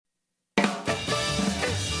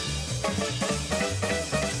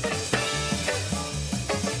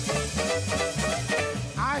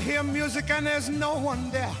hear music and there's no one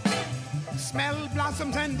there. Smell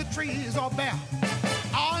blossoms and the trees are bare.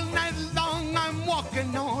 All night long I'm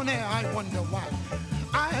walking on air. I wonder why.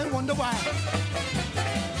 I wonder why.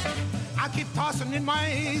 I keep tossing in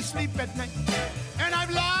my sleep at night, and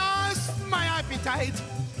I've lost my appetite.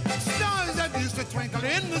 Stars that used to twinkle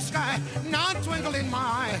in the sky now twinkle in my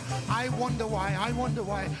eye. I wonder why, I wonder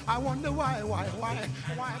why, I wonder why.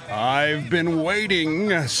 I've been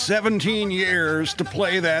waiting 17 years to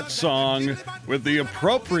play that song with the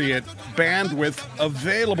appropriate bandwidth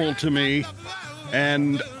available to me,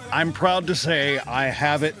 and I'm proud to say I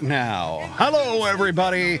have it now. Hello,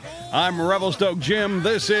 everybody. I'm Revelstoke Jim.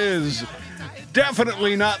 This is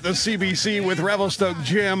definitely not the CBC with Revelstoke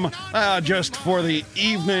Jim, just for the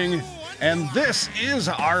evening. And this is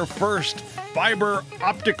our first fiber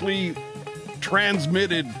optically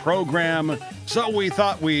transmitted program. So we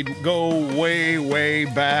thought we'd go way, way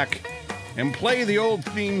back and play the old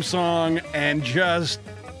theme song and just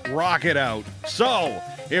rock it out. So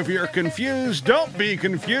if you're confused, don't be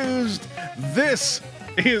confused. This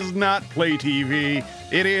is not Play TV.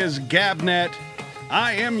 It is Gabnet.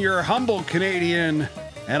 I am your humble Canadian,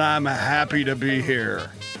 and I'm happy to be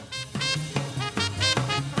here.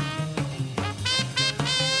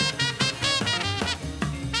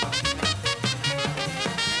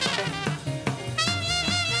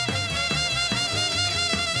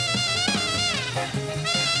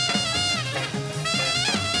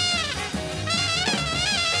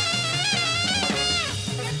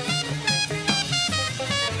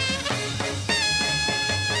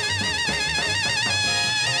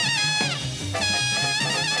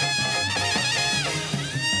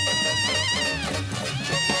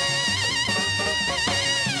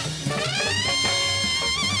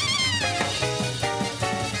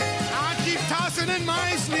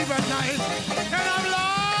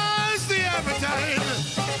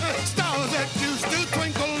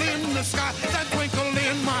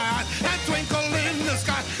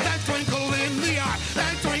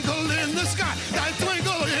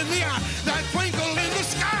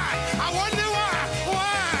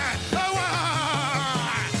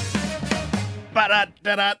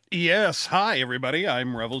 Yes, hi everybody,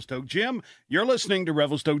 I'm Revelstoke Jim. You're listening to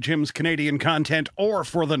Revelstoke Jim's Canadian Content, or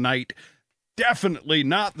for the night. Definitely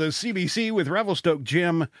not the CBC with Revelstoke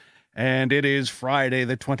Jim, and it is Friday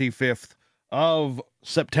the 25th of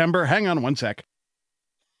September. Hang on one sec.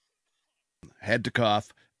 Had to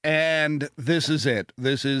cough. And this is it.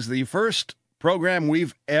 This is the first program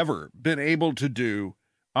we've ever been able to do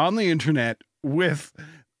on the internet with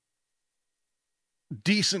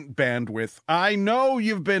decent bandwidth. I know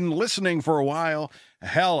you've been listening for a while.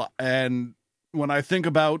 Hell, and when I think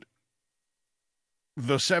about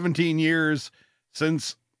the 17 years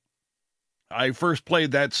since I first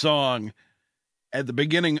played that song at the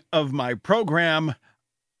beginning of my program,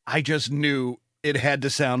 I just knew it had to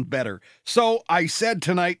sound better. So I said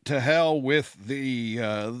tonight, to hell with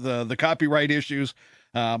the copyright issues.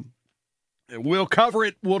 We'll cover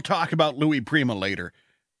it. We'll talk about Louis Prima later.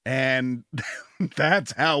 And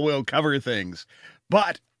that's how we'll cover things.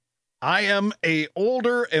 But I am a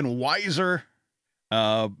older and wiser,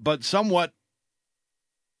 but somewhat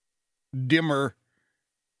dimmer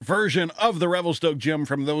version of the Revelstoke Jim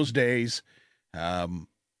from those days. And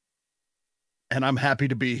I'm happy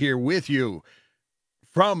to be here with you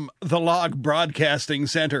from the Log Broadcasting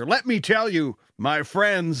Center. Let me tell you, my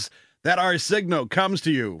friends, that our signal comes to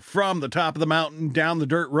you from the top of the mountain, down the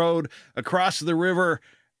dirt road, across the river,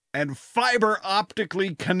 and fiber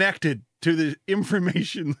optically connected to the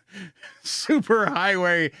information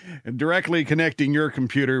superhighway, and directly connecting your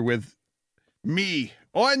computer with me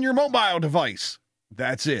on your mobile device.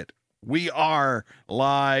 That's it. We are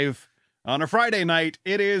live on a Friday night.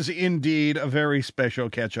 It is indeed a very special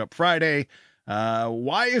Catch-Up Friday.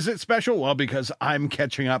 Why is it special? Well, because I'm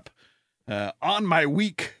catching up on my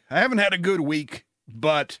week. I haven't had a good week,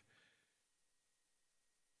 but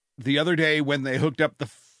the other day when they hooked up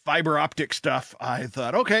the fiber optic stuff, I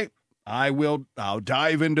thought, okay, I'll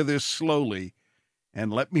dive into this slowly.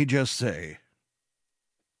 And let me just say,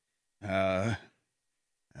 a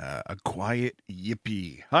quiet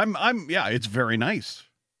yippee. Yeah, it's very nice.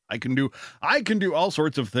 I can do all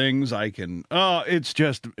sorts of things. It's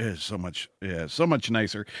so much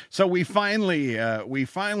nicer. So we finally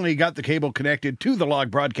got the cable connected to the Log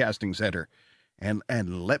Broadcasting Center. And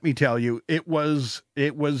let me tell you, it was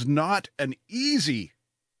not an easy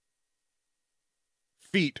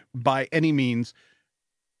feat by any means,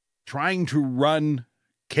 trying to run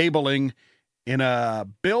cabling in a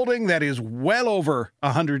building that is well over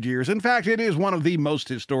 100 years. In fact, it is one of the most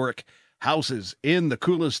historic houses in the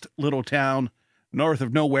coolest little town north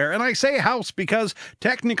of nowhere. And I say house because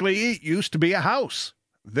technically it used to be a house.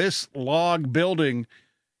 This log building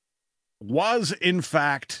was, in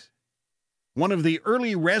fact, one of the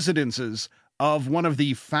early residences of one of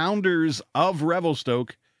the founders of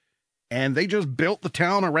Revelstoke, and they just built the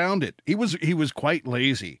town around it. He was quite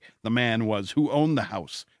lazy, the man was, who owned the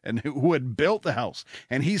house and who had built the house.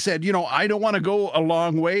 And he said, I don't want to go a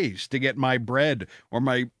long ways to get my bread or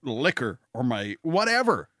my liquor or my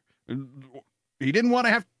whatever. He didn't want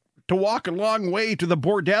to have to walk a long way to the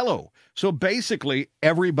bordello. So basically,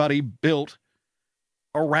 everybody built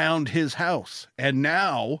around his house. And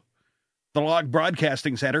now, the Log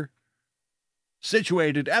Broadcasting Center,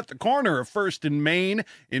 situated at the corner of First and Main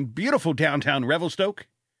in beautiful downtown Revelstoke,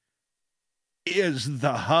 is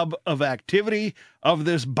the hub of activity of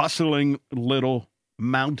this bustling little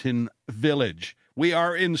mountain village. We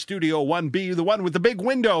are in Studio 1B, the one with the big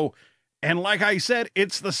window. And like I said,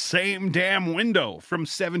 it's the same damn window from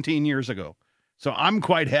 17 years ago. So I'm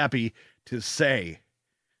quite happy to say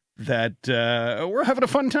that we're having a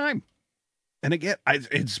fun time. And again,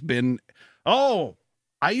 it's been...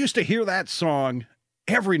 I used to hear that song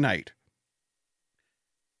every night.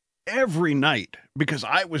 Every night, because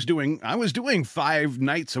I was doing 5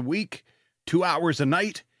 nights a week, 2 hours a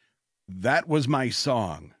night. That was my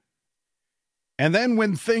song. And then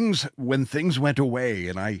when things went away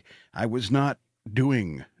and I was not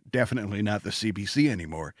doing, definitely not the CBC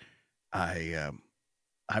anymore, I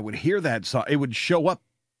would hear that song. It would show up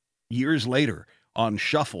years later on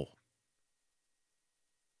shuffle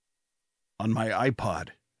on my iPod.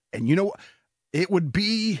 And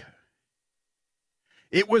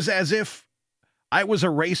it was as if I was a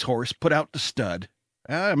racehorse put out to stud.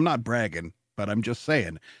 I'm not bragging, but I'm just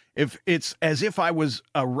saying. If it's as if I was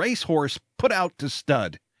a racehorse put out to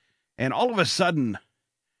stud, and all of a sudden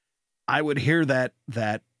I would hear that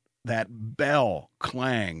bell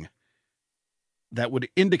clang that would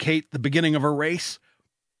indicate the beginning of a race.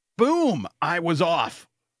 Boom! I was off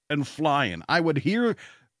and flying. I would hear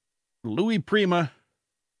Louis Prima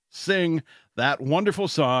sing that wonderful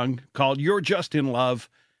song called You're Just in Love,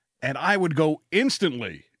 and I would go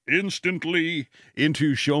instantly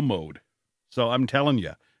into show mode. So I'm telling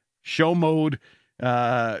you, show mode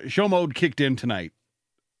kicked in tonight.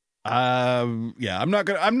 I'm not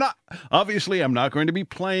going to be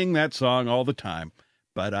playing that song all the time,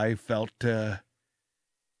 but I felt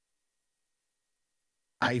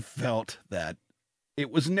that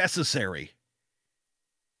it was necessary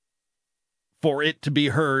for it to be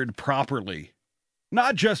heard properly,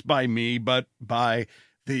 not just by me, but by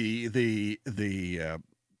the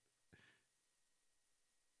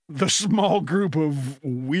small group of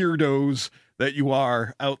weirdos that you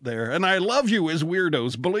are out there. And I love you as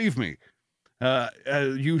weirdos, believe me.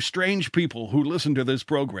 You strange people who listen to this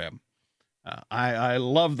program. I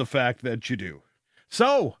love the fact that you do.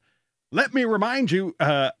 So, let me remind you,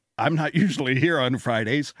 I'm not usually here on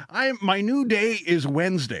Fridays. My new day is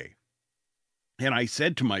Wednesday. And I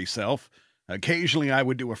said to myself, occasionally I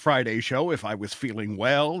would do a Friday show if I was feeling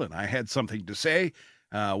well and I had something to say.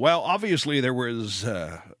 Well, obviously there was,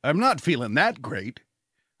 I'm not feeling that great.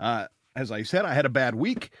 As I said, I had a bad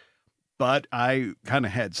week, but I kind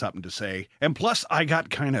of had something to say. And plus I got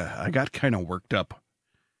kind of worked up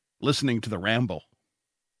listening to the ramble.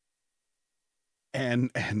 And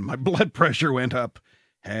my blood pressure went up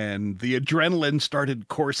and the adrenaline started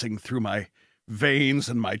coursing through my veins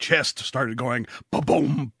and my chest started going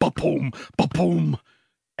ba-boom, ba-boom, ba-boom.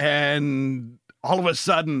 And all of a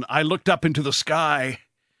sudden I looked up into the sky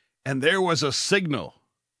and there was a signal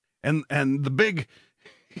and the big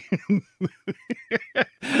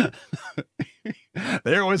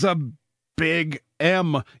there was a big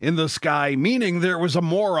M in the sky, meaning there was a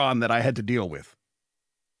moron that I had to deal with.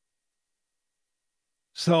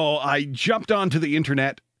 So I jumped onto the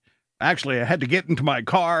internet. Actually, I had to get into my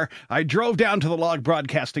car. I drove down to the Log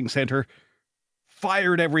Broadcasting Center,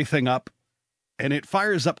 fired everything up, and it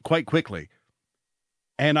fires up quite quickly.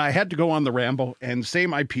 And I had to go on the ramble and say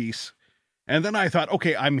my piece. And then I thought,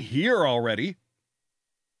 okay, I'm here already.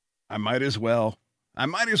 I might as well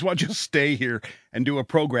just stay here and do a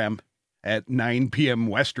program at 9 p.m.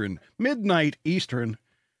 Western, midnight Eastern,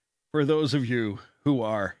 for those of you who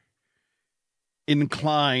are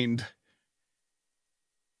inclined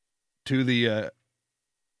to the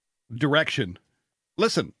direction.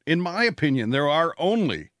 Listen, in my opinion, there are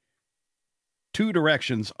only 2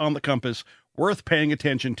 directions on the compass worth paying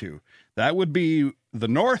attention to. That would be the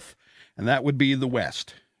north, and that would be the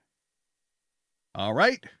west. All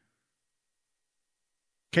right?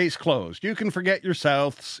 Case closed. You can forget your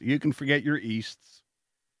souths. You can forget your easts.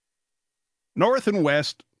 North and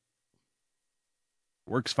west,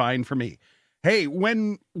 Works fine for me. Hey,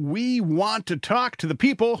 when we want to talk to the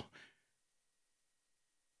people,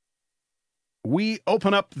 we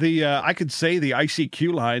open up the, I could say the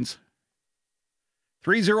ICQ lines.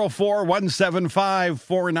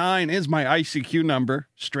 304-17549 is my ICQ number.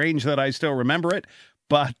 Strange that I still remember it,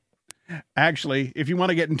 but actually, if you want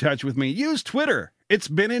to get in touch with me, use Twitter. It's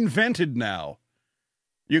been invented now.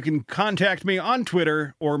 You can contact me on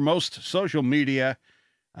Twitter or most social media.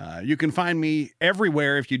 You can find me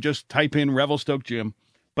everywhere if you just type in Revelstoke Jim.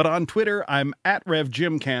 But on Twitter, I'm at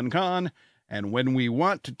RevJimCanCon. And when we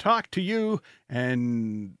want to talk to you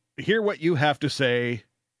and hear what you have to say,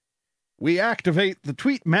 we activate the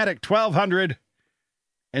Tweetmatic 1200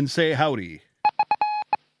 and say howdy.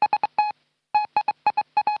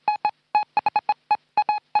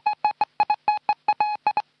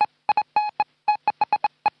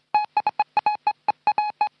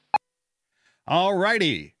 All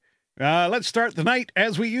righty. Let's start the night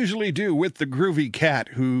as we usually do with the Groovy Cat,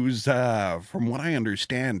 who's, from what I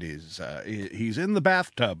understand, he's in the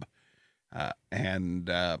bathtub. And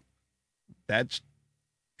that's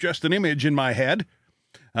just an image in my head.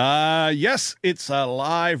 Yes, it's a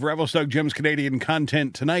live Revelstoke Jim's Canadian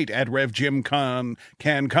content tonight at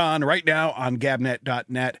RevJimCanCon right now on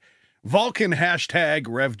Gabnet.net. Vulcan hashtag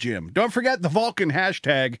RevJim. Don't forget the Vulcan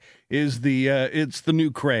hashtag is it's the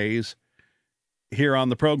new craze here on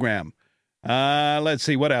the program. Let's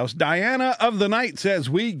see what else. Diana of the Night says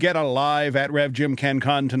we get a live at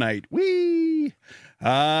RevJimCanCon tonight. Whee!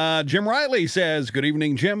 Jim Riley says, good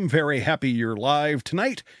evening, Jim. Very happy you're live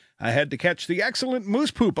tonight. I had to catch the excellent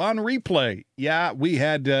moose poop on replay. Yeah, we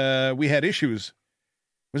had issues.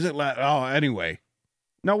 Was it anyway.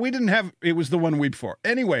 No, we didn't have, it was the one week before.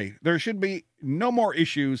 Anyway, there should be no more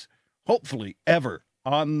issues, hopefully, ever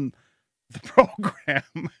on the program.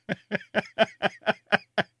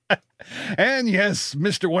 And yes,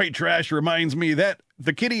 Mr. White Trash reminds me that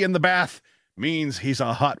the kitty in the bath means he's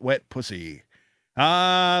a hot, wet pussy.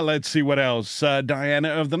 Let's see what else. Diana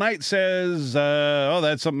of the Night says,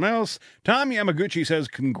 that's something else. Tom Yamaguchi says,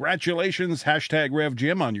 congratulations, hashtag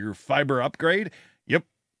RevJim, on your fiber upgrade. Yep.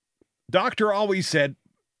 Doctor always said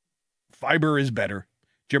fiber is better.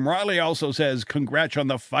 Jim Riley also says, congrats on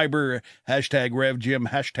the fiber, hashtag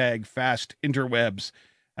RevJim, hashtag fast interwebs.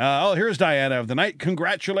 Here's Diana of the Night.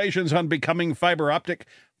 Congratulations on becoming fiber optic.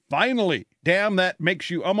 Finally. Damn, that makes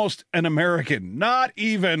you almost an American. Not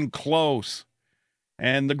even close.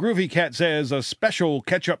 And the Groovy Cat says, a special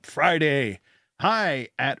Catch-Up Friday. Hi,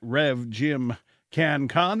 at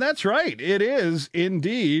RevJimCanCon. That's right. It is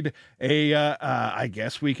indeed I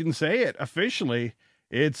guess we can say it officially.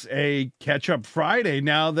 It's a Catch-Up Friday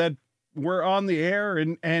now that we're on the air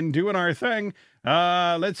and doing our thing.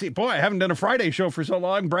 Let's see. Boy, I haven't done a Friday show for so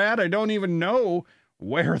long, Brad. I don't even know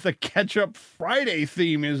where the Catch-Up Friday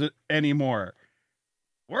theme is anymore.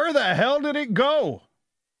 Where the hell did it go?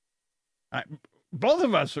 Both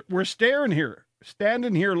of us, we're standing here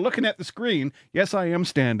looking at the screen. Yes, I am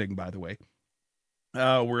standing, by the way.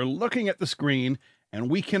 We're looking at the screen,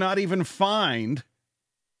 and we cannot even find...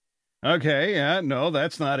 Okay, yeah, no,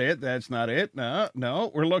 that's not it. That's not it.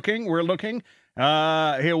 No, we're looking. Here,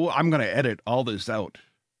 I'm going to edit all this out,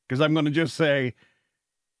 because I'm going to just say,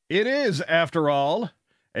 it is, after all,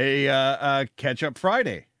 a Catch-Up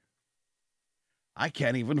Friday. I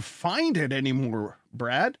can't even find it anymore,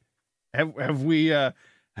 Brad. Have we, let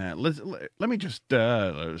me just,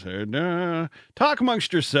 talk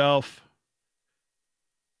amongst yourself.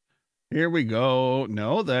 Here we go.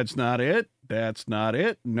 No, that's not it. That's not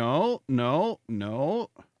it. No.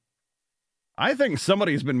 I think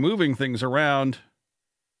somebody's been moving things around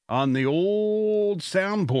on the old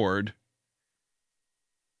soundboard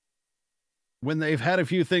when they've had a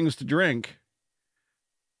few things to drink.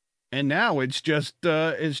 And now it's just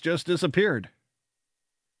disappeared.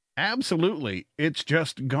 Absolutely. It's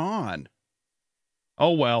just gone.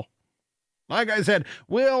 Oh, well. Like I said,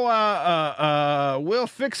 we'll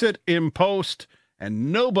fix it in post,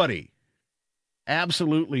 and nobody,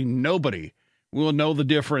 absolutely nobody, will know the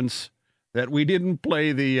difference that we didn't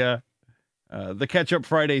play the Catch-Up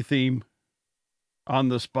Friday theme on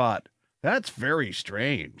the spot. That's very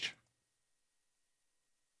strange.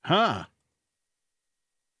 Huh.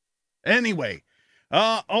 Anyway.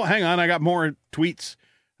 Hang on. I got more tweets.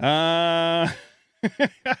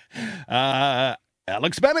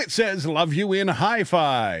 Alex Bennett says, love you in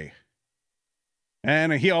hi-fi.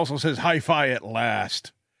 And he also says, hi-fi at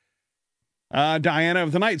last. Diana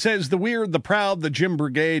of the Night says, the weird, the proud, the Jim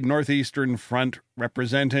Brigade, Northeastern Front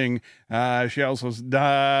representing. She also says,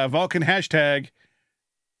 Vulcan hashtag.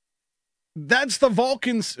 That's the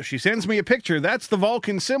Vulcan. She sends me a picture. That's the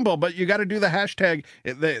Vulcan symbol, but you got to do the hashtag.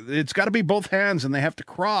 It's got to be both hands, and they have to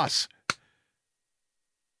cross.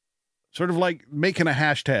 Sort of like making a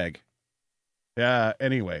hashtag. Yeah,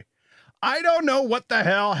 anyway. I don't know what the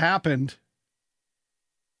hell happened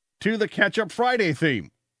to the Ketchup Friday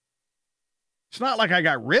theme. It's not like I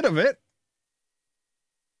got rid of it.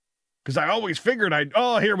 Because I always figured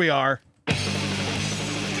oh, here we are.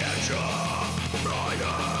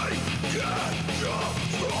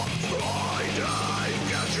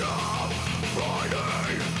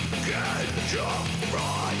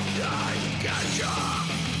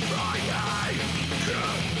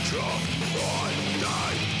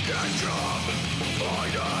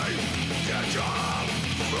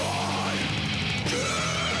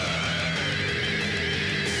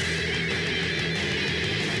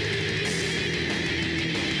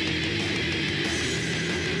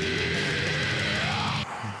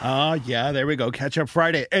 Yeah, there we go. Ketchup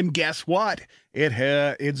Friday. And guess what?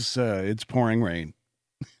 It's pouring rain.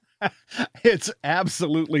 It's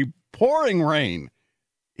absolutely pouring rain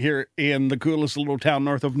here in the coolest little town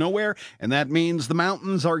north of nowhere, and that means the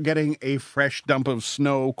mountains are getting a fresh dump of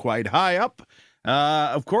snow quite high up.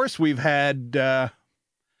 Of course, we've had all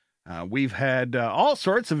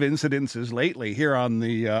sorts of incidences lately here on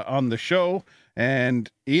the show, and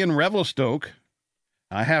Ian Revelstoke,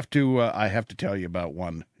 I have to tell you about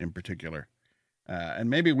one in particular, and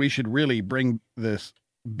maybe we should really bring this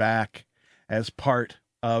back as part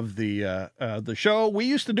of the show. We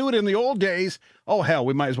used to do it in the old days. Oh hell,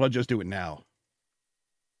 we might as well just do it now.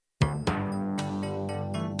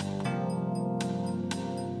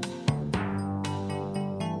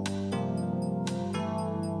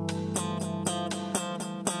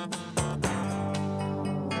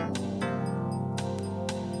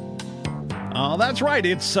 Oh, that's right.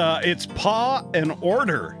 It's Paw and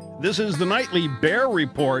Order. This is the nightly bear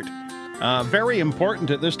report. Very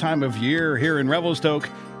important at this time of year here in Revelstoke.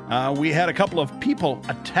 We had a couple of people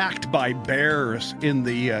attacked by bears in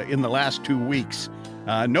the last 2 weeks.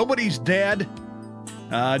 Nobody's dead.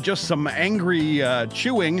 Just some angry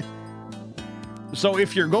chewing. So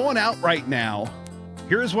if you're going out right now,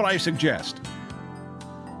 here's what I suggest.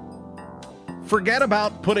 Forget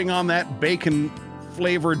about putting on that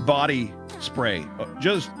bacon-flavored body spray.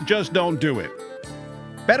 Just don't do it.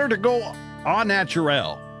 Better to go au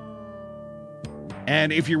naturel.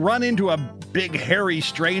 And if you run into a big hairy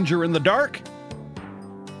stranger in the dark,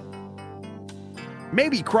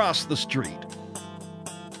 maybe cross the street.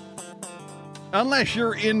 Unless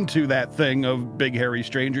you're into that thing of big hairy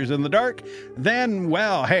strangers in the dark, then,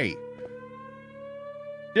 well, hey,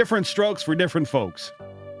 different strokes for different folks.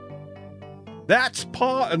 That's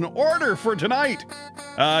Paw and Order for tonight.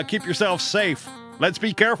 Keep yourself safe. Let's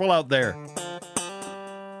be careful out there.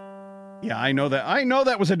 Yeah, I know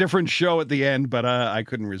that was a different show at the end, but I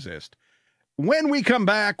couldn't resist. When we come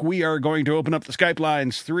back, we are going to open up the Skype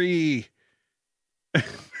lines. 3.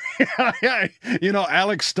 You know,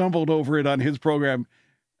 Alex stumbled over it on his program,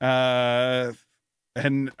 and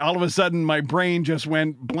all of a sudden my brain just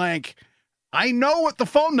went blank. I know what the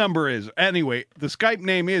phone number is. Anyway, the Skype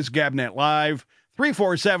name is Gabnet Live,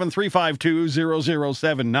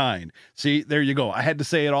 347-352-0079. See, there you go. I had to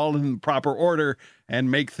say it all in proper order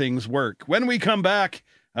and make things work. When we come back,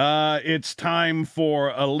 it's time for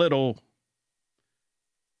a little,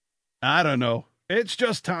 I don't know. It's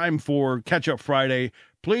just time for Ketchup Friday.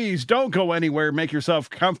 Please don't go anywhere. Make yourself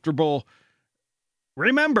comfortable.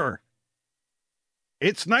 Remember,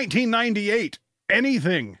 it's 1998.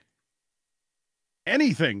 Anything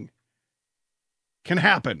can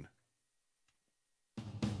happen.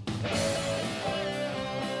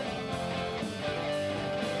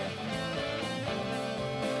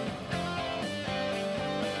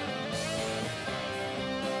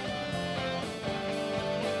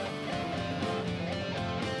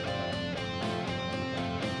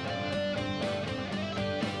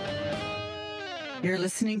 You're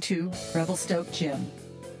listening to Revelstoke Jim.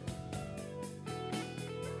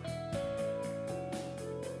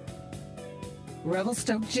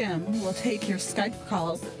 Revelstoke Jim will take your Skype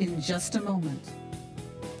calls in just a moment.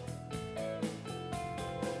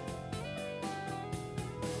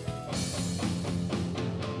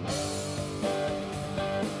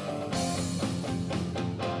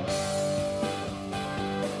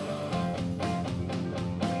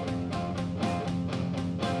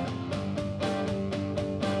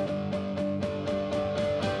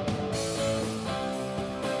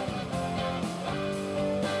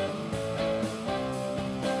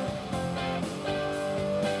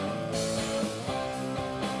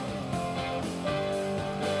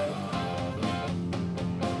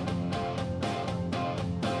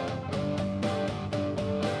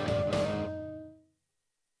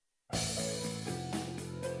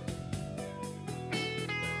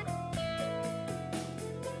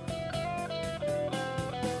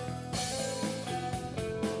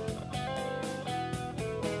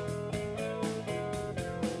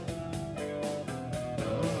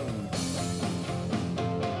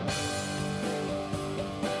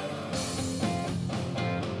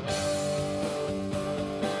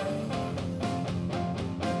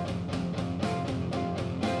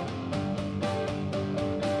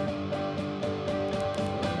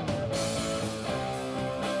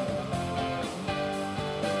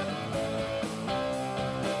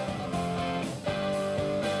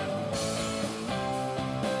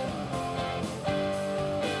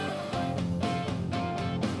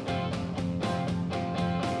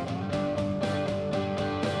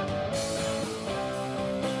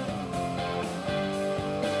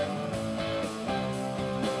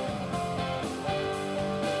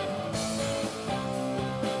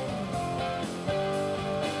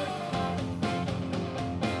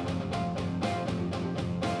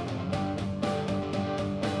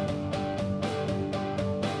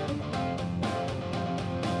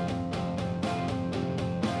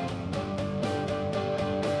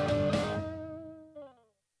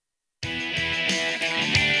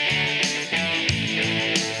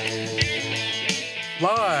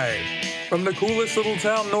 Live from the coolest little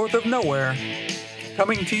town north of nowhere,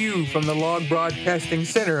 coming to you from the Log Broadcasting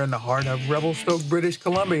Center in the heart of Revelstoke, British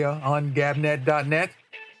Columbia on Gabnet.net,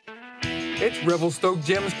 it's Revelstoke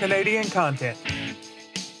Jim's Canadian Content.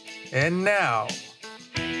 And now,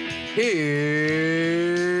 here's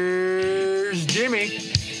Jimmy.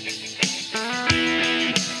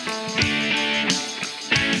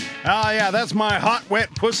 Ah, yeah, that's my hot, wet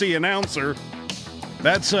pussy announcer.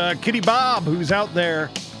 That's Kitty Bob, who's out there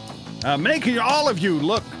making all of you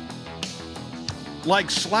look like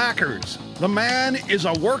slackers. The man is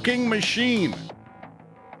a working machine.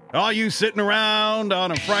 All you sitting around on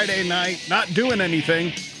a Friday night, not doing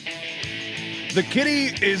anything. The kitty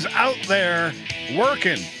is out there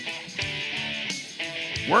working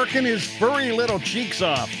his furry little cheeks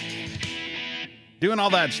off, doing all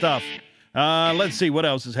that stuff. Let's see what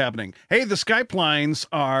else is happening. Hey, the Skype lines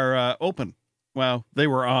are open. Well, they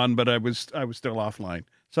were on, but I was still offline.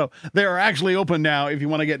 So they're actually open now if you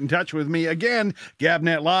want to get in touch with me. Again,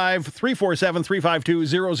 Gabnet Live,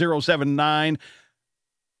 347-352-0079.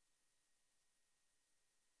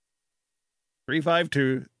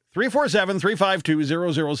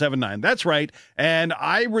 347-352-0079. That's right. And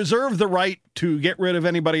I reserve the right to get rid of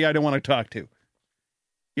anybody I don't want to talk to.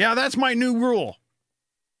 Yeah, that's my new rule.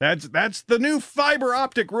 That's the new fiber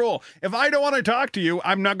optic rule. If I don't want to talk to you,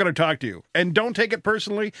 I'm not going to talk to you. And don't take it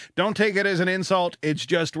personally. Don't take it as an insult. It's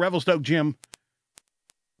just Revelstoke Jim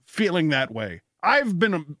feeling that way.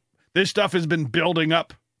 This stuff has been building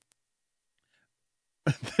up.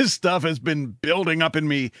 This stuff has been building up in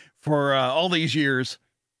me for all these years.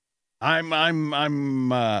 I'm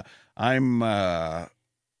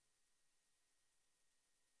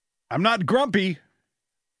not grumpy.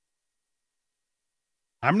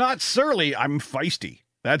 I'm not surly. I'm feisty.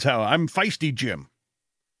 That's how I'm feisty, Jim.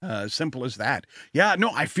 Simple as that. Yeah,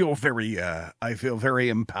 no, I feel very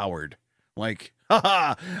empowered. Like,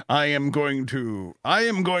 haha, I am going to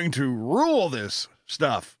rule this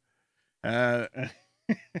stuff. And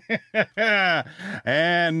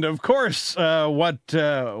of course,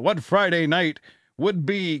 what Friday night would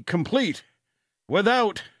be complete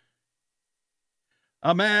without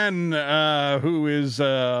a man who is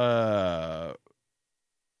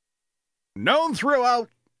known throughout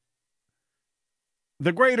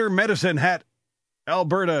the greater Medicine Hat,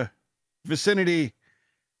 Alberta vicinity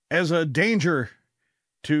as a danger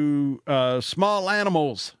to small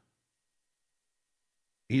animals.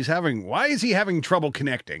 Why is he having trouble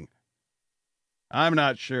connecting? I'm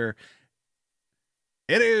not sure.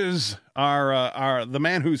 It is the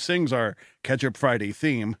man who sings our Ketchup Friday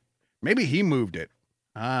theme. Maybe he moved it.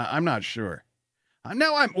 I'm not sure.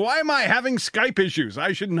 Why am I having Skype issues?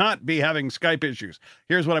 I should not be having Skype issues.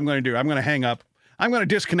 Here's what I'm going to do. I'm going to hang up. I'm going to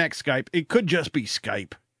disconnect Skype. It could just be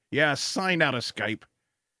Skype. Yeah, sign out of Skype.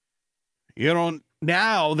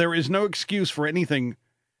 Now there is no excuse for anything.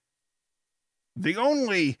 The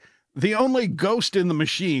only ghost in the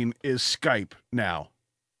machine is Skype now.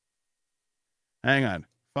 Hang on.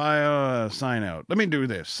 Sign out. Let me do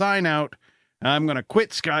this. Sign out. I'm going to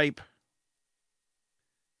quit Skype.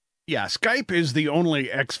 Yeah, Skype is the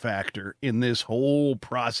only X factor in this whole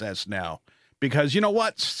process now. Because you know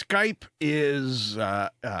what? Skype is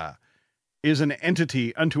an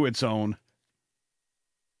entity unto its own.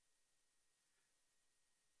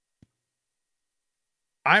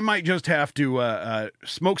 I might just have to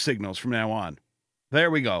smoke signals from now on.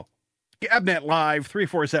 There we go. Gabnet Live,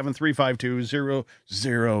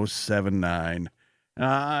 347-352-0079.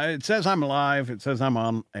 It says I'm live. It says I'm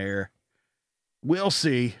on air. We'll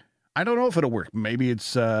see. I don't know if it'll work. Maybe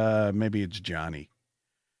it's Johnny.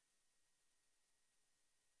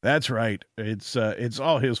 That's right. It's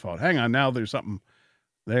all his fault. Hang on. Now there's something.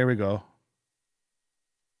 There we go.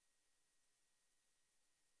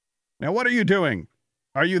 Now what are you doing?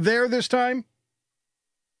 Are you there this time?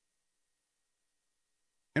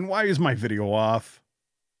 And why is my video off?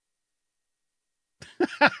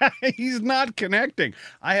 He's not connecting.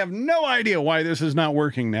 I have no idea why this is not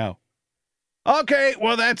working now. Okay,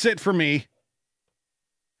 well, that's it for me.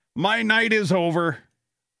 My night is over.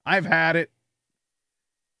 I've had it.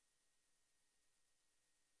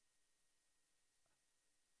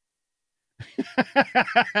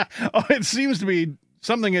 Oh, it seems to be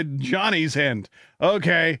something at Johnny's end.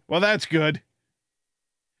 Okay, well, that's good.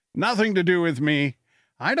 Nothing to do with me.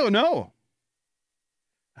 I don't know.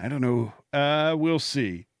 We'll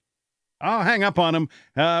see. I'll hang up on him.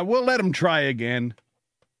 We'll let him try again.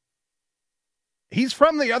 He's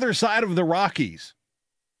from the other side of the Rockies.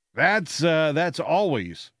 That's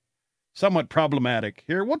always somewhat problematic.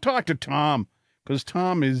 Here, we'll talk to Tom, because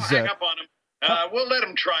Tom is... Hang up on him. We'll let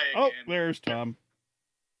him try again. Oh, there's Tom.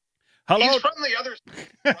 Hello? He's from the other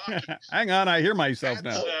Rockies. Hang on, I hear myself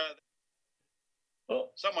That's, now.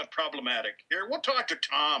 Somewhat problematic. Here, we'll talk to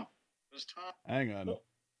Tom. Is Tom? Hang on.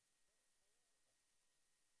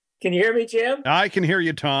 Can you hear me, Jim? I can hear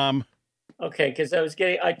you, Tom. Okay, because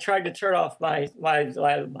I tried to turn off my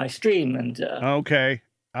stream and. Okay.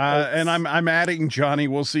 And I'm adding Johnny.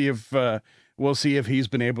 We'll see if he's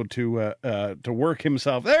been able to work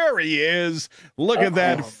himself. There he is. Look at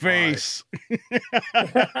that face.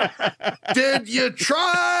 Did you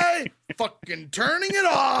try fucking turning it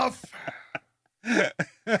off?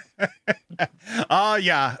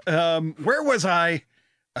 Yeah. Where was I?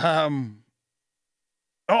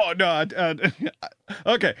 Oh no.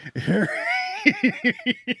 Okay.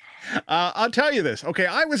 I'll tell you this. Okay,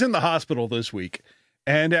 I was in the hospital this week,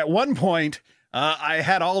 and at one point, I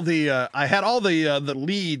had all the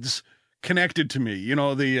leads connected to me. You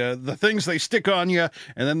know, the things they stick on you,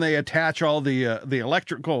 and then they attach all the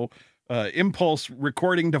electrical impulse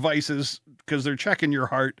recording devices because they're checking your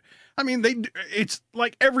heart. I mean, it's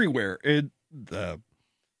like everywhere. They're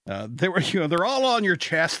all on your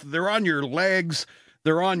chest, they're on your legs,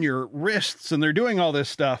 they're on your wrists, and they're doing all this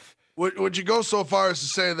stuff. Would you go so far as to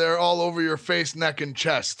say they're all over your face, neck, and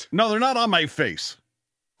chest? No, they're not on my face.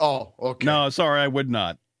 Oh, okay. No, sorry, I would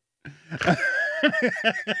not.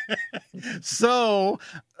 So,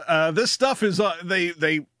 this stuff is,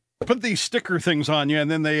 they put these sticker things on you, and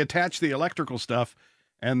then they attach the electrical stuff,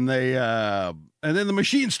 and and then the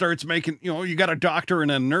machine starts making, you got a doctor and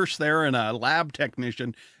a nurse there and a lab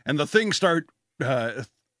technician, and the things start,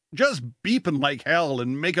 just beeping like hell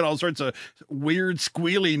and making all sorts of weird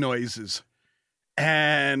squealy noises.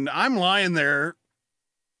 And I'm lying there.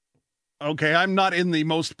 Okay, I'm not in the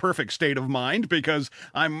most perfect state of mind because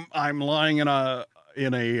I'm lying in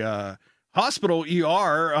a hospital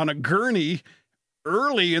ER on a gurney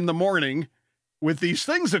early in the morning with these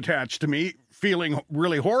things attached to me, feeling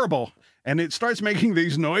really horrible. And it starts making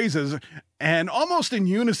these noises, and almost in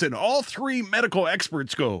unison, all three medical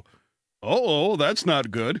experts go, "Oh, that's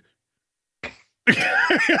not good." I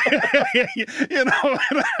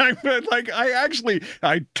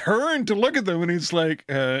turned to look at them, and it's like,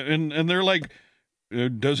 and they're like,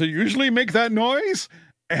 "Does it usually make that noise?"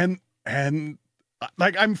 And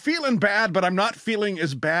like, I'm feeling bad, but I'm not feeling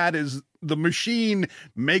as bad as the machine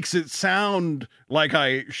makes it sound like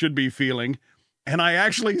I should be feeling. And I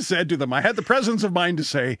actually said to them, I had the presence of mind to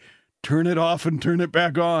say, "Turn it off and turn it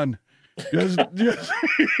back on." Just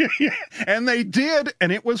and they did,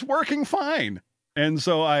 and it was working fine. And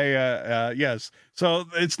so yes. So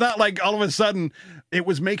it's not like all of a sudden it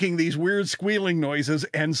was making these weird squealing noises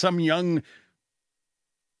and some young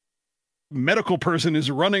medical person is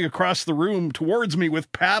running across the room towards me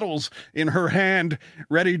with paddles in her hand,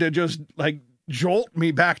 ready to just like jolt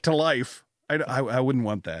me back to life. I wouldn't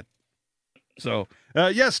want that. So,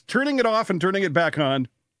 yes, turning it off and turning it back on.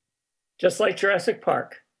 Just like Jurassic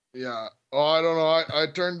Park. Yeah. Oh, I don't know. I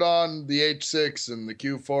turned on the H6 and the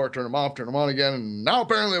Q4, turn them off, turn them on again, and now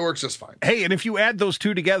apparently it works just fine. Hey, and if you add those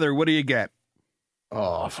two together, what do you get?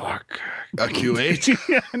 Oh, fuck. A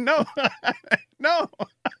Q8? No. No.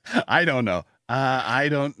 I don't know. I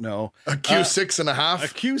don't know. A Q6 and a half? A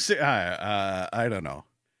Q6. I don't know.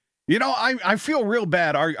 You know, I feel real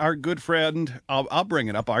bad. Our good friend, I'll bring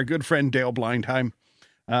it up. Our good friend Dale Blindheim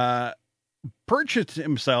purchased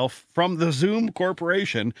himself from the Zoom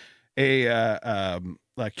Corporation a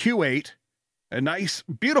Q8, a nice,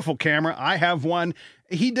 beautiful camera. I have one.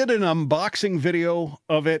 He did an unboxing video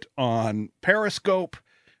of it on Periscope.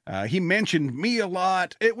 He mentioned me a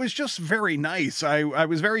lot. It was just very nice. I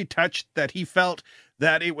was very touched that he felt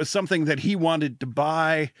that it was something that he wanted to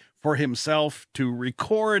buy for himself to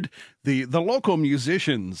record the local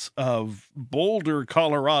musicians of Boulder,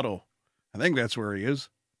 Colorado. I think that's where he is.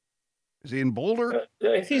 Is he in Boulder?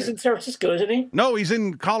 He's in San Francisco, isn't he? No, he's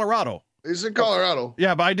in Colorado. He's in Colorado.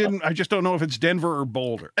 Yeah, but I just don't know if it's Denver or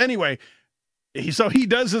Boulder. Anyway, so he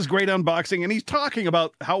does this great unboxing, and he's talking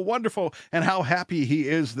about how wonderful and how happy he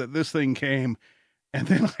is that this thing came. And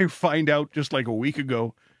then I find out just like a week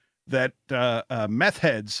ago that meth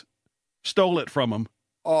heads stole it from him.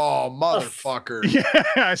 Oh, motherfucker.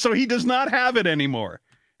 Yeah, so he does not have it anymore.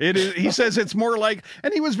 It is, he says it's more like,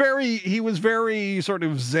 and he was very sort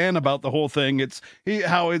of zen about the whole thing.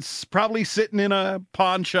 How it's probably sitting in a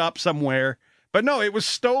pawn shop somewhere, but no, it was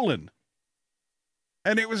stolen.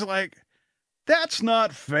 And it was like, that's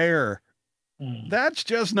not fair. That's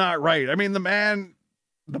just not right. I mean, the man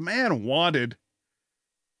wanted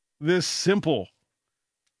this simple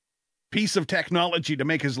piece of technology to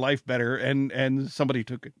make his life better, and somebody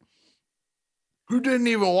took it. Who didn't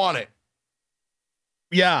even want it?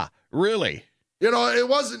 Yeah, really. You know, it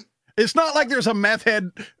wasn't It's not like there's a meth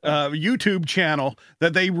head YouTube channel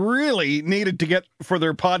that they really needed to get for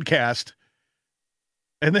their podcast.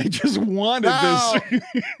 And they just wanted this.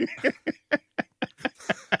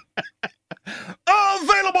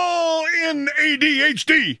 Available in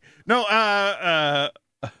ADHD. No,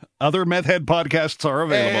 other meth head podcasts are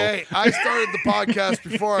available. Hey, I started the podcast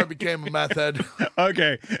before I became a meth head.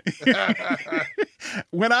 Okay.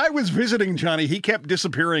 When I was visiting Johnny, he kept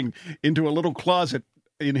disappearing into a little closet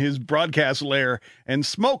in his broadcast lair, and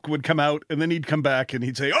smoke would come out, and then he'd come back and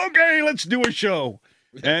he'd say, "Okay, let's do a show."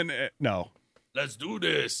 And no. Let's do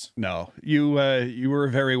this. No, you were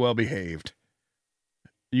very well behaved.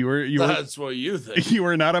 That's what you think. You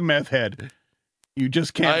were not a meth head. You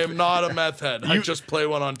just can't. I am not a meth head. I just play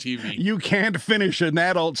one on TV. You can't finish an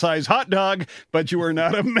adult-sized hot dog, but you are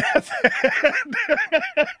not a meth head.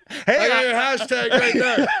 Hey, I got your hashtag right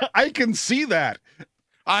there. I can see that.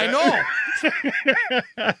 I know.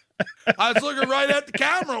 I was looking right at the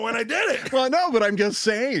camera when I did it. Well, no, but I'm just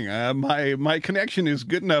saying, my connection is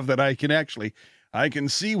good enough that I can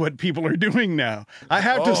see what people are doing now. I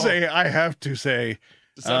have to say.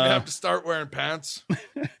 Does somebody have to start wearing pants?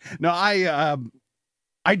 No, I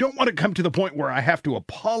don't want to come to the point where I have to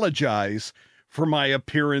apologize for my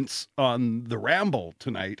appearance on the Ramble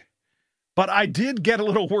tonight, but I did get a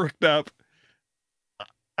little worked up.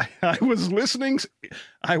 I was listening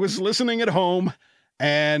at home,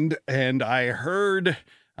 and I heard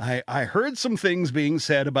some things being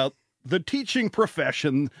said about the teaching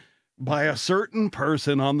profession by a certain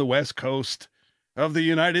person on the West Coast of the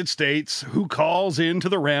United States who calls into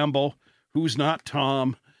the Ramble, who's not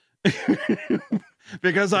Tom.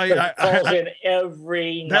 Because I calls in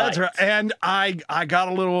every night. That's right. And I got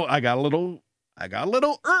a little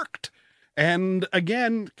irked. And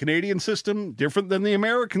again, Canadian system different than the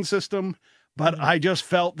American system, but I just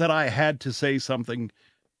felt that I had to say something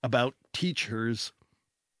about teachers.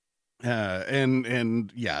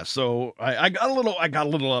 And yeah, so I got a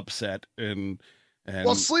little upset and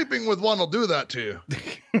well, sleeping with one will do that to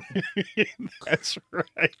you. That's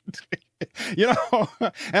right. You know,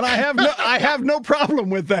 and I have no problem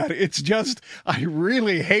with that. It's just I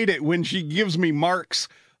really hate it when she gives me marks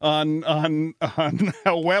on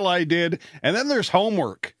how well I did, and then there's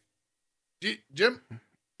homework. Jim,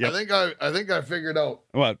 yep. I think I figured out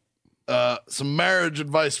what some marriage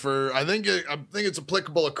advice for. I think it's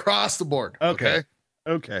applicable across the board. Okay.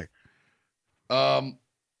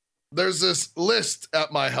 There's this list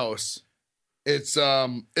at my house. It's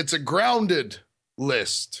a grounded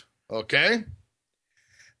list, okay?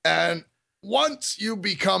 And once you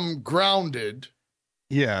become grounded,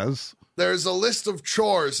 yes, there's a list of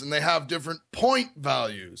chores and they have different point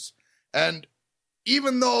values. And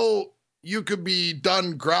even though you could be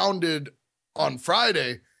done grounded on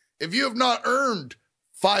Friday, if you have not earned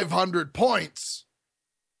 500 points,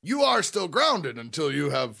 you are still grounded until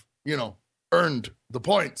you have, earned the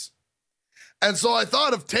points. And so I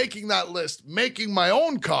thought of taking that list, making my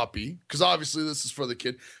own copy, because obviously this is for the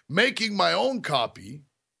kid, making my own copy,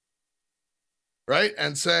 right?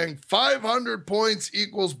 And saying 500 points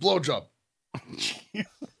equals blowjob.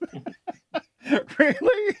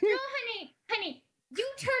 Really? No, honey, you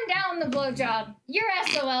turn down the blowjob. You're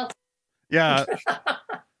SOL. Yeah.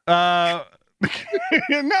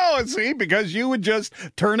 No, see, because you would just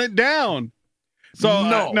turn it down. So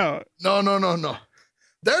no.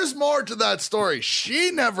 There's more to that story.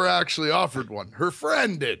 She never actually offered one. Her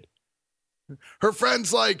friend did. Her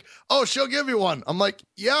friend's like, "Oh, she'll give you one." I'm like,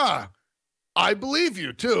 "Yeah, I believe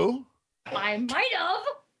you too." I might have.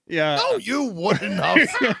 Yeah. No, you wouldn't have.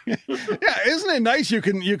 Yeah, isn't it nice you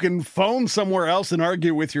can phone somewhere else and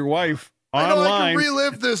argue with your wife online? I can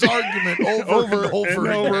relive this argument over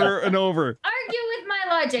and over. Argue with my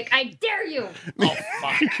logic. I dare you. Oh,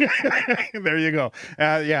 fuck. There you go.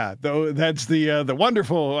 Yeah, though that's the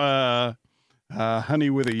wonderful honey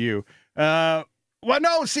with a U. Well,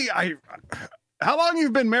 no, see, how long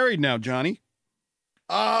you've been married now, Johnny?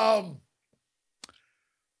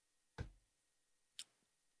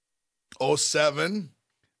 07.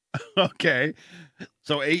 Okay.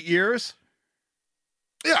 So 8 years?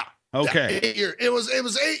 Yeah. Okay. Yeah, 8 years. It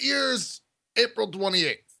was 8 years, April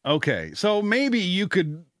 28th. Okay. So maybe you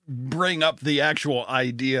could bring up the actual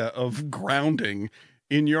idea of grounding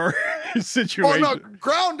in your situation. Oh, no,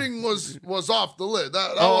 grounding was off the list.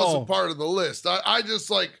 That wasn't part of the list. I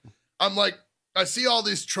just I'm like, I see all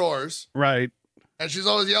these chores. Right. And she's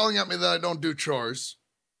always yelling at me that I don't do chores.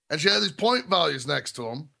 And she had these point values next to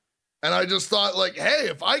them. And I just thought, like, hey,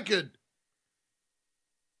 if I could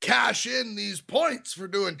cash in these points for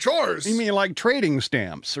doing chores. You mean like trading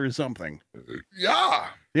stamps or something? Yeah.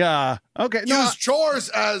 Yeah. Okay. No. Use chores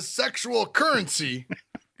as sexual currency.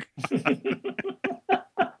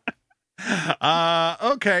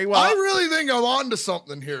 Okay. Well, I really think I'm onto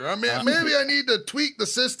something here. I mean, maybe I need to tweak the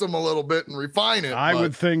system a little bit and refine it. I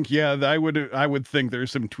would think, yeah, I would think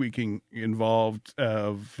there's some tweaking involved.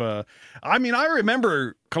 I mean, I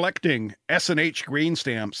remember collecting S&H green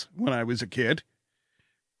stamps when I was a kid,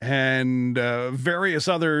 and various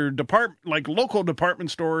other local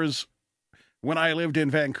department stores when I lived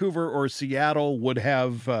in Vancouver or Seattle would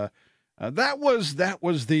have. That was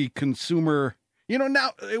the consumer.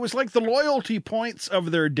 Now it was like the loyalty points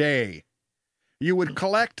of their day. You would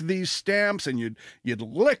collect these stamps and you'd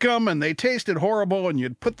lick them and they tasted horrible and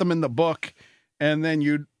you'd put them in the book, and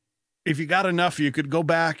then if you got enough, you could go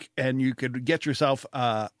back and you could get yourself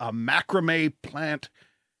a macrame plant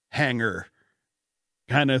hanger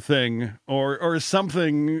kind of thing or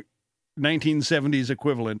something 1970s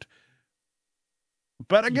equivalent.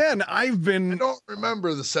 But again, I don't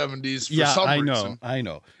remember the 70s for some reason. I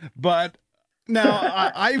know. But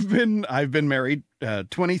now I've been married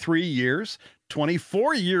 23 years,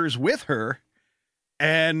 24 years with her,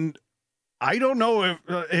 and I don't know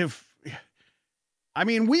if I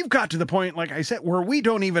mean, we've got to the point, like I said, where we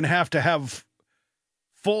don't even have to have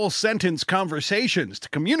full sentence conversations to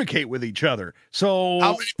communicate with each other. So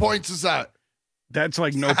how many points is that? That's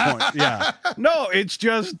like no point. Yeah. No, it's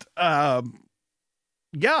just yeah,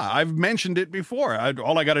 I've mentioned it before.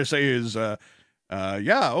 All I got to say is yeah,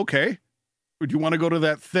 okay. Would you want to go to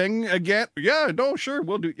that thing again? Yeah, no, sure,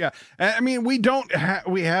 we'll do. Yeah. I mean, we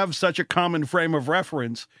have such a common frame of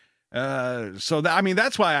reference. So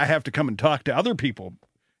that's why I have to come and talk to other people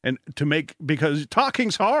and because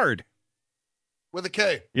talking's hard. With a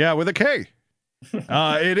K. Yeah, with a K.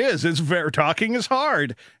 It is. Talking is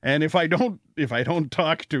hard. And if I don't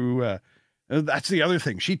talk to, that's the other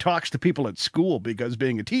thing. She talks to people at school because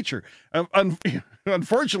being a teacher,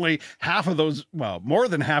 unfortunately, more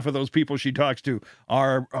than half of those people she talks to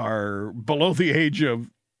are below the age of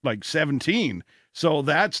like 17. So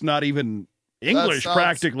that's not even English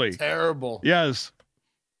practically. Terrible. Yes.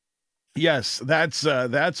 That's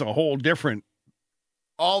a whole different.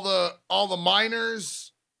 All the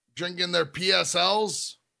minors drinking their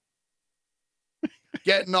PSLs,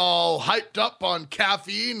 getting all hyped up on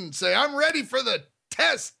caffeine and say, "I'm ready for the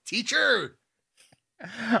test, teacher.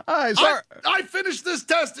 I finished this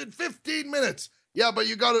test in 15 minutes. Yeah, but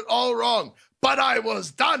you got it all wrong. But I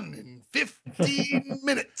was done in 15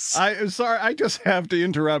 minutes. I just have to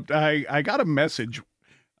interrupt. I got a message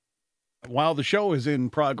while the show is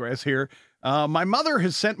in progress here. My mother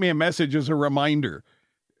has sent me a message as a reminder.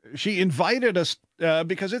 She invited us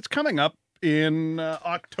because it's coming up in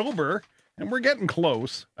October, and we're getting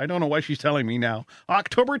close. I don't know why she's telling me now.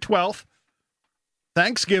 October 12th,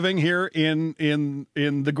 Thanksgiving here in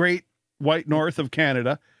the great white north of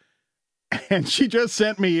Canada. And she just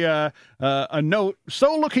sent me a note.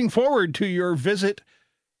 So looking forward to your visit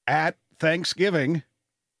at Thanksgiving.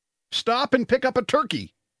 Stop and pick up a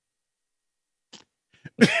turkey.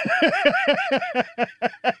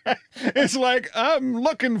 It's like, I'm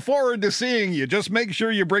looking forward to seeing you. Just make sure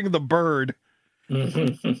you bring the bird.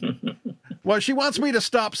 Well, she wants me to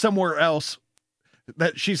stop somewhere else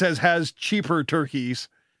that she says has cheaper turkeys.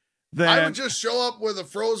 I would just show up with a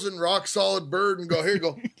frozen rock solid bird and go, here you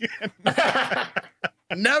go.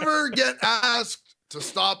 Never get asked to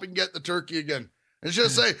stop and get the turkey again. And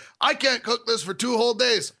just say, I can't cook this for 2 whole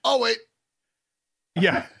days. Oh, wait.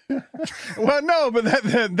 Yeah. Well, no, but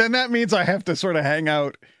then that means I have to sort of hang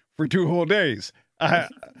out for 2 whole days.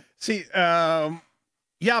 See, yeah,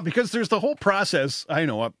 because there's the whole process. I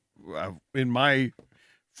know in my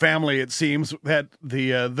family, it seems that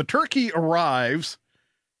the turkey arrives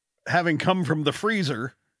having come from the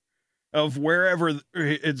freezer of wherever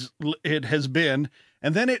it has been,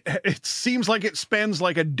 and then it seems like it spends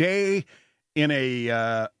like a day in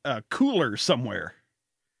a cooler somewhere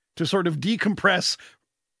to sort of decompress.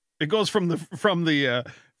 It goes from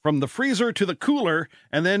the freezer to the cooler,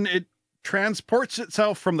 and then it transports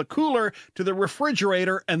itself from the cooler to the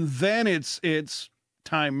refrigerator, and then it's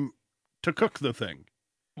time to cook the thing.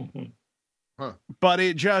 Mm-hmm. Huh. But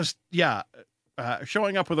it just,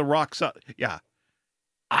 showing up with a rock solid. Yeah.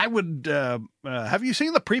 I would, have you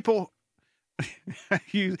seen the people?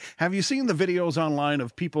 Have you seen the videos online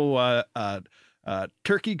of people,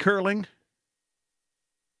 turkey curling?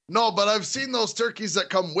 No, but I've seen those turkeys that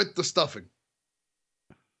come with the stuffing.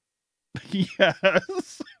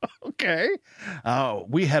 Yes. Okay. Oh,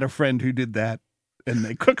 we had a friend who did that, and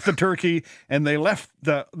they cooked the turkey and they left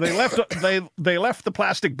the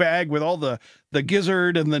plastic bag with all the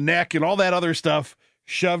gizzard and the neck and all that other stuff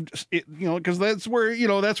shoved it, because that's where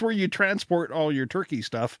you transport all your turkey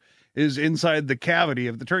stuff, is inside the cavity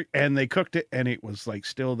of the turkey, and they cooked it and it was like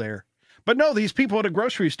still there. But no, these people at a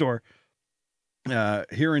grocery store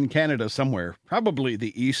here in Canada somewhere, probably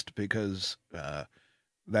the East, because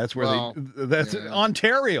that's where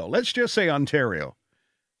Ontario. Let's just say Ontario.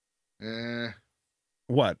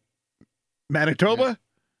 What? Manitoba?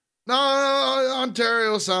 No,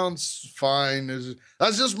 Ontario sounds fine.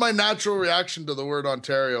 That's just my natural reaction to the word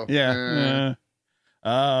Ontario. Yeah.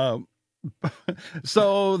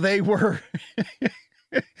 So they were,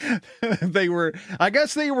 I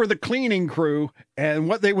guess they were the cleaning crew. And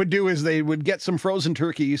what they would do is they would get some frozen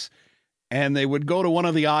turkeys and they would go to one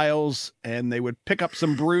of the aisles and they would pick up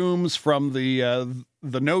some brooms from the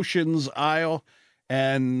notions aisle,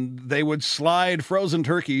 and they would slide frozen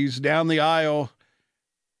turkeys down the aisle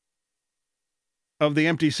of the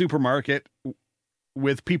empty supermarket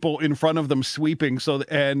with people in front of them sweeping,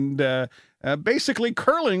 basically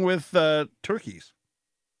curling with release.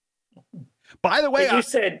 By the way,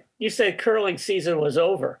 you said curling season was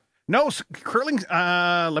over. No, curling.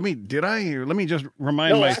 Let me just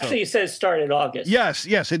remind myself. No, actually, you said it started August.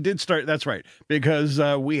 Yes, it did start. That's right, because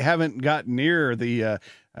we haven't got near the.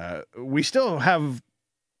 We still have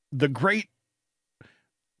the great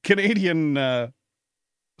Canadian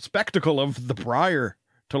spectacle of the Brier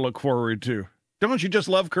to look forward to. Don't you just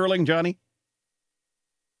love curling, Johnny?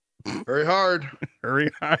 Very hard. Very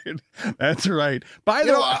hard. That's right. By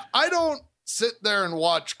the way, I don't sit there and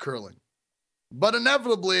watch curling, but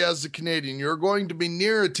inevitably, as a Canadian, you're going to be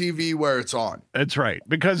near a TV where it's on. That's right,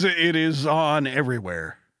 because it is on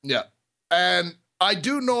everywhere. Yeah. And I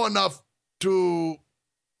do know enough to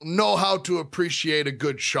know how to appreciate a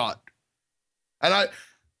good shot. And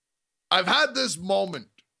I've had this moment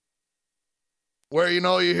where, you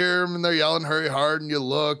hear them and they're yelling hurry hard, and you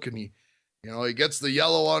look and he gets the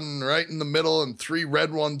yellow one right in the middle and 3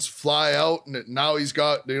 red ones fly out. And now he's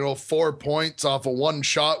got, 4 points off of one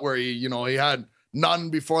shot where he had none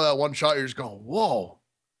before that one shot. You're just going, whoa.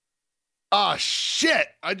 Ah, shit.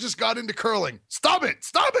 I just got into curling. Stop it.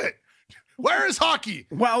 Where is hockey?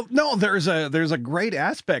 Well, no, there's a great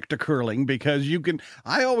aspect to curling, because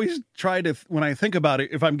I always try to, when I think about it,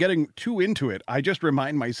 if I'm getting too into it, I just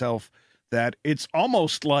remind myself that it's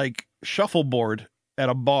almost like shuffleboard at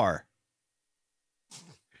a bar.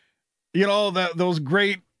 Those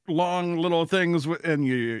great long little things, and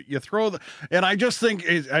you throw and I just think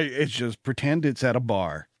it's just pretend it's at a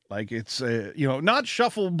bar. Like it's, not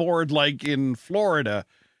shuffleboard like in Florida,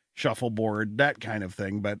 shuffleboard, that kind of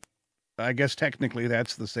thing. But I guess technically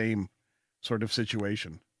that's the same sort of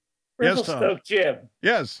situation. Yes, Tom. Jim.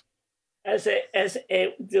 Yes. As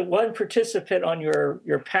the one participant on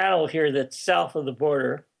your panel here that's south of the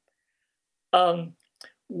border,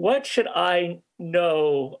 what should I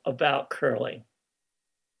know about curling?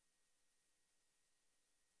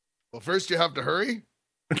 Well, first you have to hurry.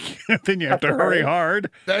 Then you have to hurry hard.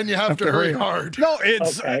 Then you have to hurry hard. No,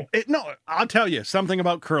 I'll tell you something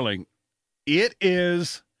about curling.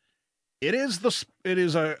 It's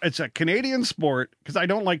a Canadian sport, because I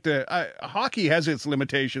don't like to. Hockey has its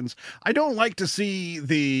limitations. I don't like to see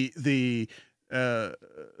the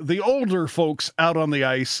older folks out on the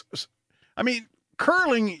ice. I mean,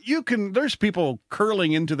 curling, there's people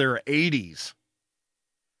curling into their 80s.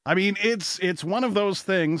 I mean, it's one of those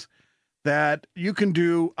things that you can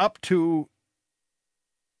do up to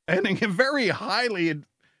a very highly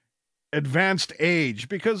advanced age,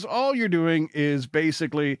 because all you're doing is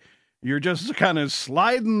basically you're just kind of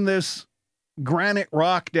sliding this granite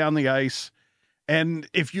rock down the ice. And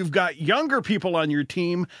if you've got younger people on your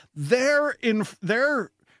team,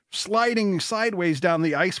 they're sliding sideways down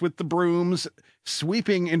the ice with the brooms,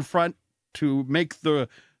 sweeping in front to make the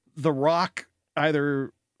rock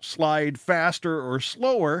either slide faster or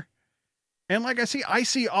slower. And like I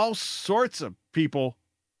see all sorts of people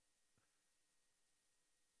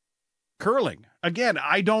curling. Again,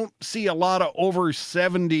 I don't see a lot of over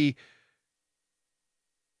 70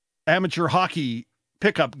 amateur hockey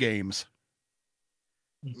pickup games.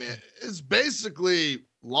 It's basically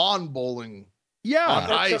lawn bowling. Yeah,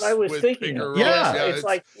 that's what I was thinking. Yeah, it's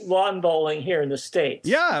like lawn bowling here in the States.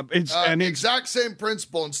 Yeah, it's exact same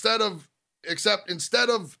principle. Instead of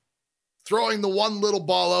throwing the one little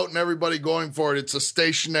ball out and everybody going for it, it's a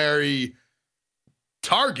stationary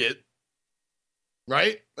target,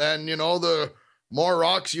 right? And the more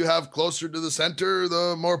rocks you have closer to the center,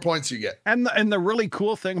 the more points you get. And the really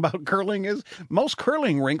cool thing about curling is most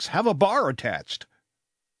curling rinks have a bar attached.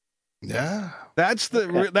 Yeah.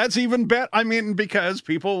 That's even better. I mean, because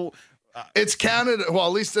people It's Canada. Well,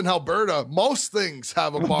 at least in Alberta, most things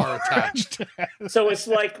have a bar attached. So it's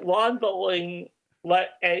like lawn bowling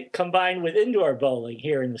combined with indoor bowling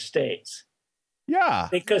here in the States. Yeah.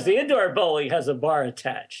 Because the indoor bowling has a bar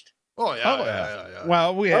attached. Oh, yeah.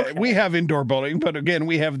 Well, we have indoor bowling, but again,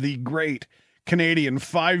 we have the great Canadian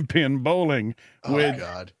 5-pin bowling. Oh,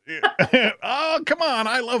 God. Oh, come on.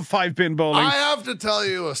 I love 5-pin bowling. I have to tell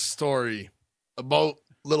you a story about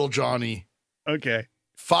little Johnny. Okay.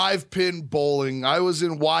 5-pin bowling. I was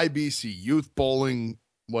in YBC, youth bowling,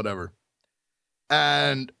 whatever.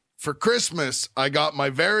 And for Christmas, I got my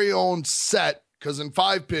very own set, because in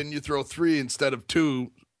 5-pin, you throw 3 instead of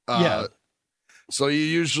 2. Yeah. So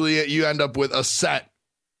you end up with a set.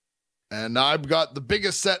 And I've got the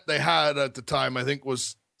biggest set they had at the time, I think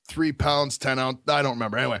was 3 pounds, 10 ounce. I don't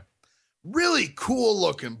remember. Anyway, really cool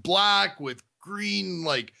looking, black with green,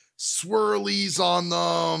 like swirlies on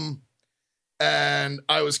them. And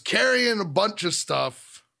I was carrying a bunch of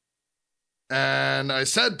stuff. And I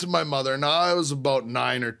said to my mother, now I was about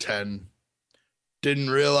 9 or 10. Didn't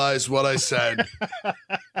realize what I said.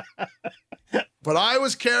 But I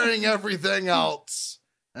was carrying everything else.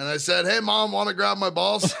 And I said, hey, Mom, want to grab my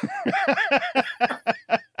balls?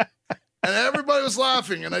 And everybody was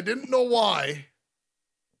laughing, and I didn't know why.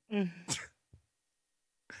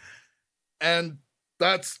 And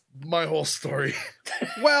that's my whole story.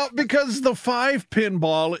 Well, because the 5-pin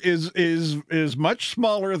ball is much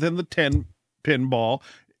smaller than the 10-pin ball.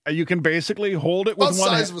 You can basically hold it with About one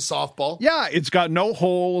size hand. of a softball. Yeah, it's got no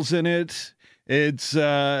holes in it. It's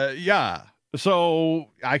yeah. So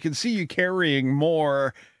I can see you carrying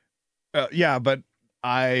more. But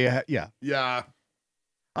I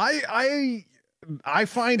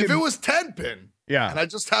find if it was 10-pin, yeah, and I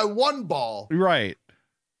just had one ball, right,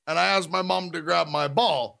 and I asked my mom to grab my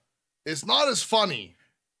ball, it's not as funny.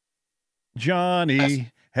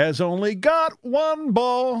 Johnny has only got one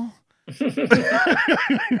ball. Actually,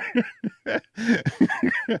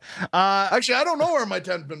 I don't know where my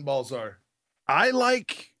 10-pin balls are. I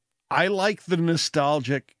like the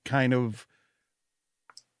nostalgic kind of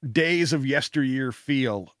days of yesteryear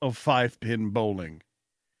feel of 5-pin bowling.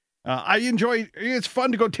 I enjoy, it's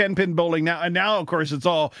fun to go 10-pin bowling now. And now, of course,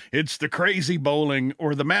 it's the crazy bowling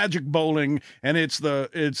or the magic bowling. And it's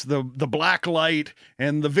the black light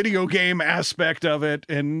and the video game aspect of it.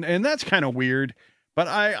 And that's kind of weird, but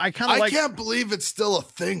I kind of like. I can't believe it's still a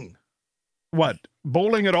thing. What?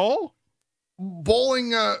 Bowling at all?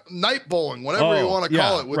 Bowling, night bowling, whatever you want to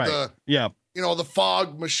call it, with the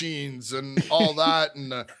fog machines and all that,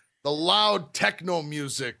 and the loud techno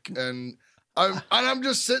music, and I'm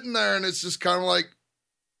just sitting there, and it's just kind of like,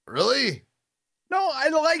 really? No, I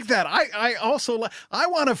like that. I also I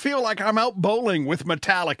want to feel like I'm out bowling with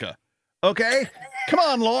Metallica. Okay, come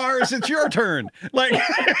on, Lars, it's your turn. Like,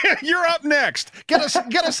 you're up next. Get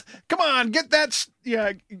us. Come on, get that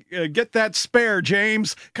spare,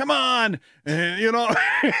 James. Come on,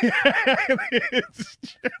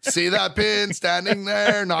 See that pin standing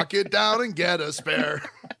there? Knock it down and get a spare.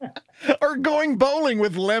 Or going bowling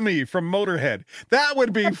with Lemmy from Motorhead. That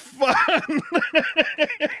would be fun.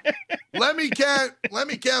 Lemmy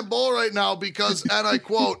can't bowl right now because, and I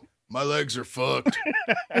quote, my legs are fucked.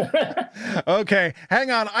 Okay, hang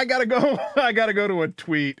on. I gotta go to a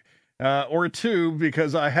tweet or two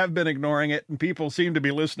because I have been ignoring it and people seem to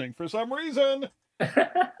be listening for some reason.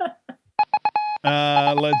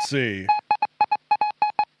 Let's see.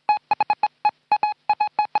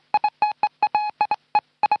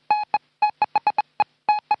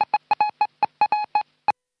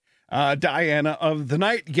 Diana of the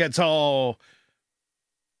Night gets all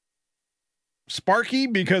sparky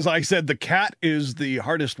because I said the cat is the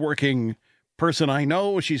hardest working person I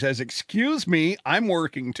know. She says, excuse me, I'm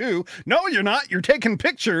working too. No, you're not. You're taking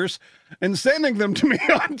pictures and sending them to me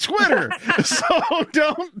on Twitter. So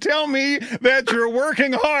don't tell me that you're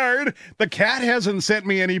working hard. The cat hasn't sent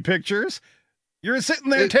me any pictures. You're sitting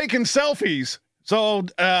there taking selfies. So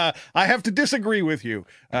I have to disagree with you.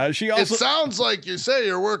 She also. It sounds like you say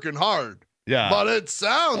you're working hard. Yeah. But it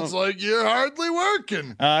sounds like you're hardly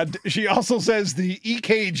working. She also says the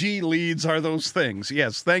EKG leads are those things.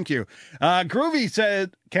 Yes, thank you.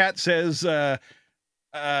 Groovy Cat says that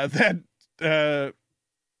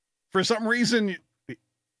for some reason,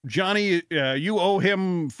 Johnny, you owe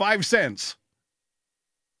him 5 cents.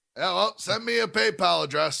 Yeah, well, send me a PayPal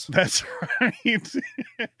address. That's right. See,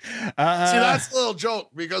 that's a little joke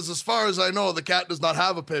because as far as I know, the cat does not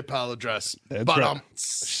have a PayPal address. That's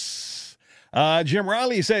right. Jim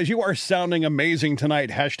Riley says, you are sounding amazing tonight.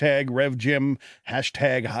 #RevJim,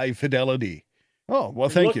 #High Fidelity. Oh, well,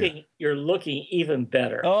 thank you. You're looking even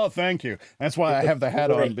better. Oh, thank you. That's why I have the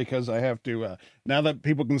hat on, Great. because I have to, now that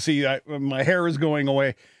people can see, my hair is going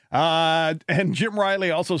away. And Jim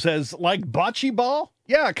Riley also says, like bocce ball?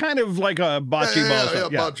 Yeah, kind of like a bocce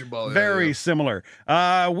ball. Yeah, bocce ball. Yeah, Very yeah. similar.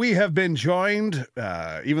 We have been joined,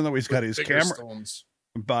 even though he's got his Bigger camera, stones.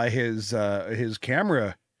 by his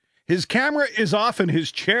camera. His camera is off and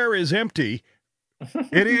his chair is empty.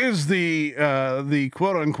 It is the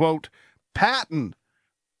quote unquote Patton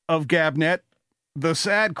of Gabnet, the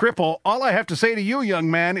sad cripple. All I have to say to you, young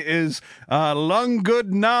man, is lung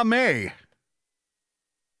good na me.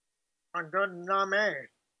 Good name.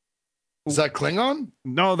 Is that Klingon?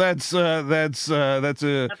 No, that's just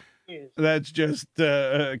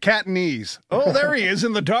Catanese. Oh, there he is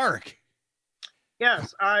in the dark.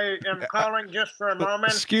 Yes, I am calling just for a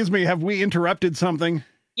moment. Excuse me, have we interrupted something?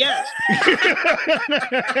 Yes.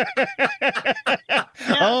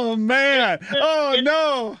 Oh man!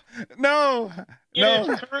 Oh no! It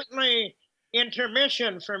is currently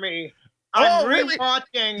intermission for me. I'm Really?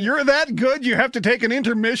 rewatching. You're that good? You have to take an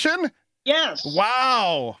intermission? Yes.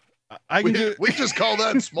 Wow! I can do. We just call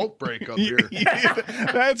that smoke break up here.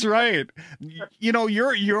 That's right. You know,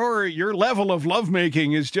 your level of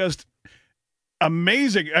lovemaking is just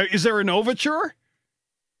amazing. Is there an overture?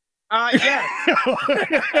 Yes.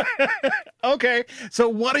 Okay, so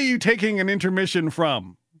what are you taking an intermission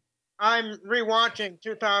from? I'm rewatching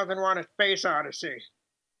 2001: A Space Odyssey.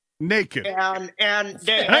 Naked. And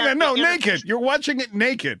they Hang have on, no, the naked. You're watching it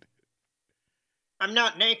naked. I'm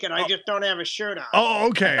not naked. I just don't have a shirt on. Oh,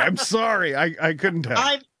 okay. I'm sorry. I couldn't tell.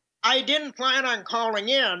 I didn't plan on calling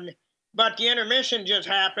in, but the intermission just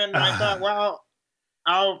happened. I thought, well,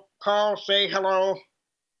 I'll call, say hello,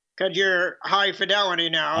 because you're high fidelity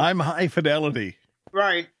now. I'm high fidelity.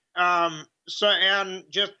 Right. So, and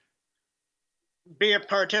just be a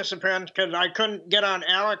participant, because I couldn't get on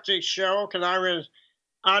Alex's show because I was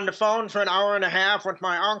on the phone for an hour and a half with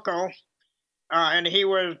my uncle, and he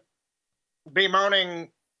was bemoaning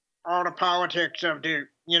all the politics of the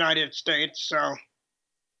United States. So,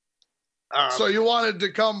 So you wanted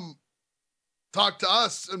to come talk to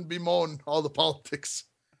us and bemoan all the politics?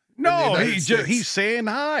 No, he's saying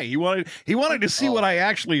hi. He wanted to see what I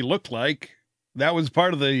actually looked like. That was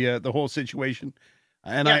part of the whole situation.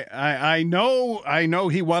 And Yeah. I know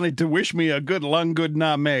he wanted to wish me a good lung good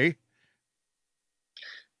na me.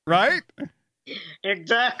 Right?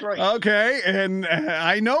 Exactly. Okay, and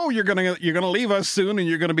I know you're gonna leave us soon, and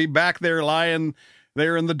you're gonna be back there lying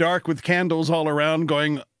there in the dark with candles all around,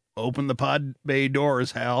 going, "Open the pod bay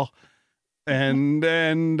doors, Hal," and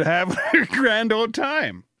have a grand old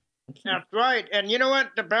time. That's right. And you know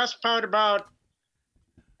what? The best part about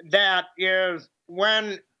that is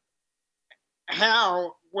when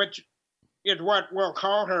Hal, which is what we'll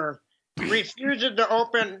call her, refuses to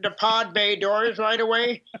open the pod bay doors right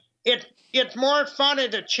away. It's more fun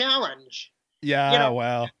as a challenge. Yeah, You know,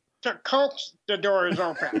 well, to coax the doors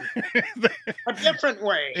open a different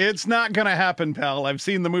way. it's not gonna happen, pal. I've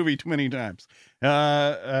seen the movie too many times.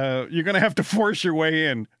 You're gonna have to force your way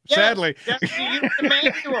in. Yes, Sadly, you use the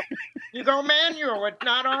manual. You go manual. It's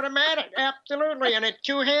not automatic. Absolutely. And it's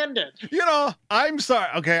two-handed. you know, I'm sorry.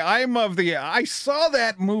 Okay, I saw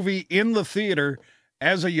that movie in the theater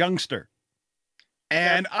as a youngster.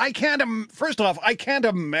 And I can't, first off, I can't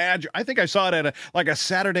imagine. I think I saw it at a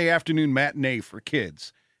Saturday afternoon matinee for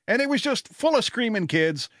kids. And it was just full of screaming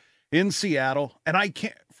kids in Seattle. And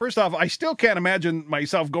first off, I still can't imagine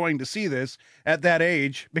myself going to see this at that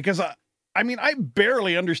age, because I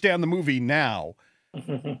barely understand the movie now.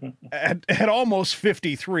 At almost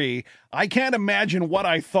 53, I can't imagine what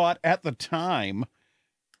I thought at the time.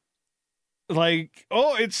 Like,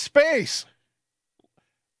 oh, it's space.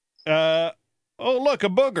 Oh, look, a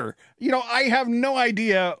booger. You know, I have no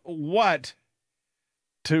idea what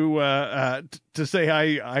to say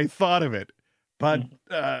I thought of it. But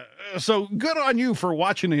so good on you for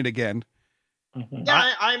watching it again.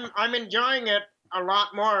 Yeah, I'm enjoying it a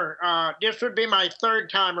lot more. This would be my third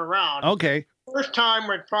time around. Okay. First time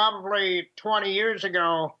was probably 20 years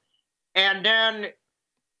ago, and then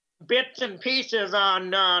bits and pieces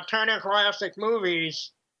on Turner Classic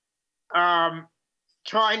Movies,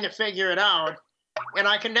 trying to figure it out. And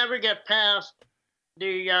I can never get past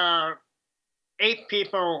the 8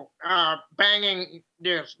 people banging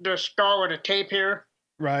the skull with a tape here.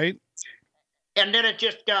 Right. And then it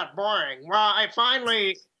just got boring. Well, I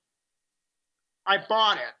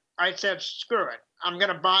bought it. I said, screw it. I'm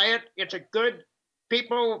going to buy it. It's a good,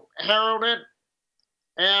 people herald it.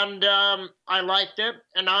 And I liked it.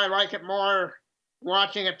 And now I like it more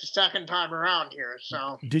watching it the second time around here.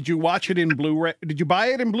 So Did you watch it in Blu-ray? Did you buy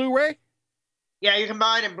it in Blu-ray? Yeah, you can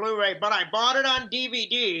buy it in Blu-ray, but I bought it on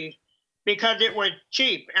DVD because it was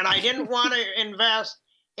cheap, and I didn't want to invest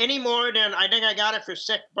any more than I think I got it for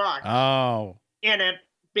 $6 Oh. in it,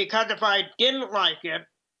 because if I didn't like it,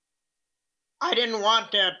 I didn't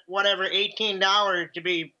want that whatever $18 to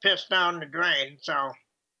be pissed down the drain. So,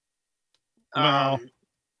 No.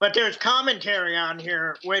 But there's commentary on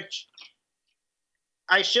here, which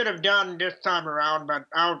I should have done this time around, but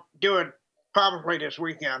I'll do it probably this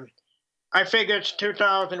weekend. I figure it's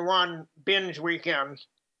 2001 binge weekend.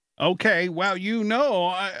 Okay. Well,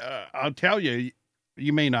 I'll tell you,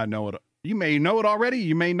 you may not know it. You may know it already.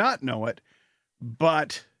 You may not know it,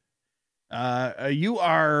 but you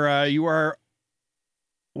are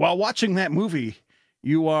while watching that movie,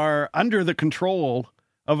 you are under the control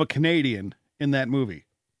of a Canadian in that movie.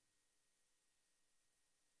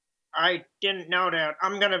 I didn't know that.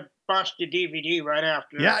 I'm going to bust the DVD right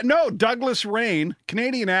after Yeah, that. no, Douglas Rain,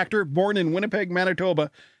 Canadian actor, born in Winnipeg, Manitoba,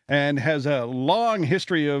 and has a long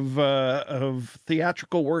history of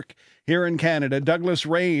theatrical work here in Canada. Douglas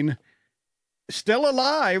Rain, still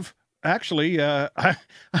alive. Actually, I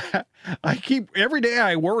keep every day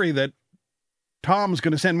I worry that Tom's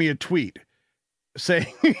going to send me a tweet saying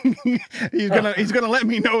he's gonna let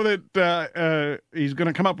me know that he's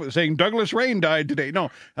gonna come up with saying Douglas Rain died today. No,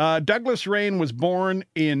 Douglas Rain was born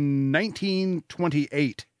in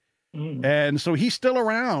 1928, and so he's still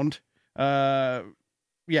around.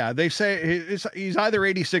 Yeah, they say he's either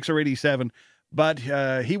 86 or 87, but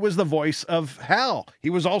he was the voice of Hal. He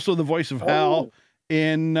was also the voice of Hal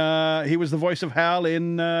in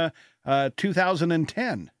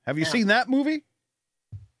 2010. Have you seen that movie?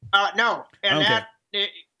 No, and Okay.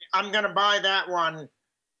 I'm going to buy that one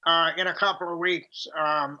in a couple of weeks.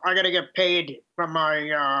 I got to get paid from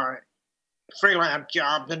my freelance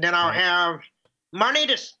job, and then I'll have money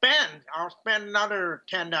to spend. I'll spend another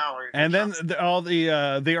 $10. And then all the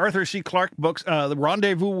Arthur C. Clarke books, The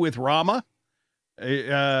Rendezvous with Rama,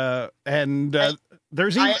 and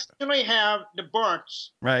there's I even actually have the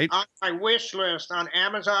books right. on my wish list on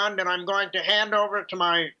Amazon that I'm going to hand over to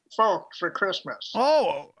my folks for Christmas.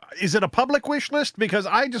 Oh, is it a public wish list? Because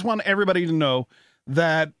I just want everybody to know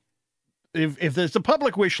that if there's a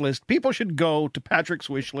public wish list, people should go to Patrick's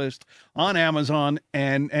wish list on Amazon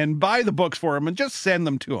and buy the books for him and just send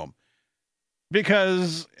them to him.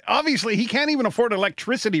 Because obviously he can't even afford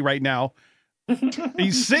electricity right now.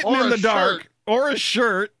 He's sitting in the dark or a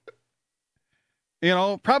shirt,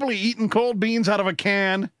 probably eating cold beans out of a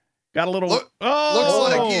can. Got a little. Looks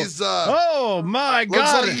like he's. Oh my looks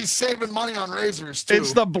God! like he's saving money on razors too.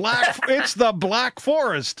 It's the black. It's the Black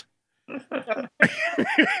Forest.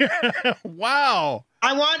 Wow!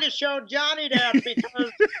 I wanted to show Johnny that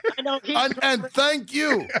because I know he's and thank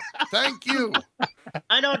you.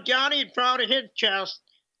 I know Johnny's proud of his chest.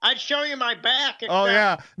 I'd show you my back. Oh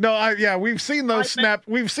yeah, no, we've seen those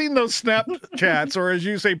We've seen those Snapchats, or as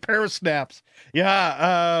you say, pair of snaps.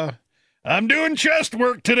 Yeah, I'm doing chest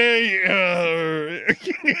work today.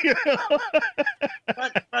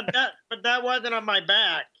 but that wasn't on my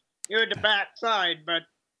back. You're the back side, but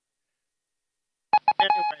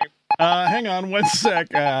anyway. Hang on one sec.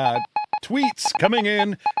 Tweets coming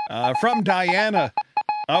in from Diana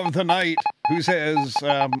of the Night, who says,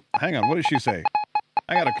 hang on, what does she say?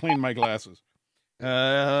 I got to clean my glasses.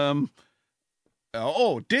 Didn't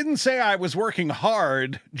say I was working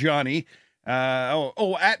hard, Johnny.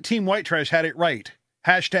 At Team White Trash had it right.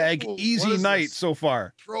 Hashtag easy night this? So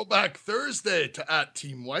far. Throwback Thursday to at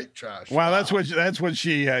Team White Trash. Wow, that's what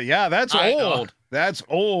she. That's I old. know. That's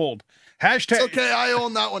old. Hashtag. It's okay, I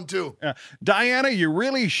own that one too. Diana, you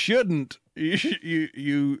really shouldn't. You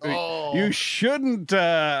shouldn't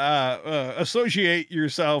associate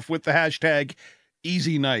yourself with the hashtag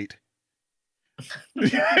easy night.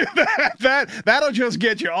 That'll just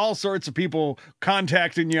get you all sorts of people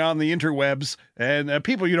contacting you on the interwebs and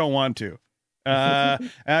people you don't want to.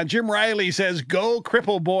 Jim Riley says, "Go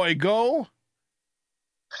Cripple Boy, go."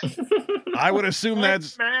 I would assume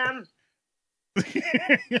that's man.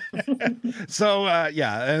 So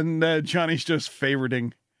and Johnny's just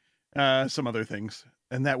favoriting some other things,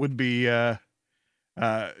 and that would be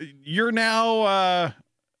you're now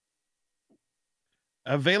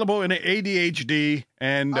available in ADHD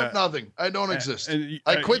and I'm nothing. I don't exist. I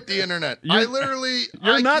I quit the internet. I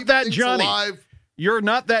not keep that things Johnny. alive. You're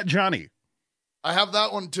not that Johnny. I have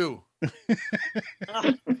that one too.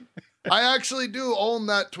 I actually do own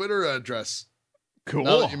that Twitter address. Cool.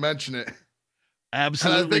 Now that you mention it.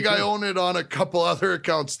 Absolutely. And I think I own it on a couple other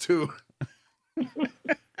accounts too. You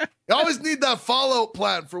always need that Fallout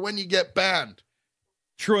plan for when you get banned.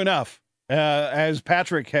 True enough. As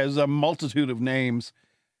Patrick has a multitude of names.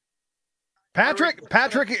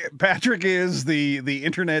 Patrick is the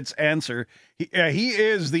internet's answer. He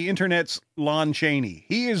is the internet's Lon Chaney.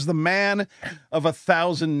 He is the man of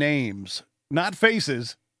 1,000 names, not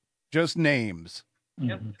faces, just names.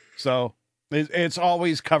 Mhm. So it's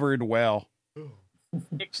always covered well.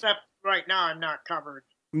 Except right now, I'm not covered.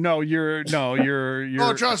 You're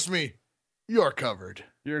Oh, trust me, you're covered.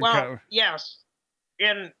 Well, yes,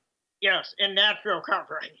 in natural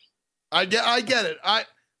covering. I get it.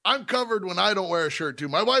 I'm covered when I don't wear a shirt too.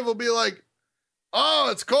 My wife will be like, "Oh,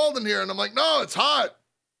 it's cold in here," and I'm like, "No, it's hot."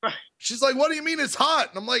 She's like, "What do you mean it's hot?"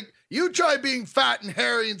 And I'm like, "You try being fat and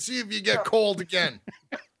hairy and see if you get cold again."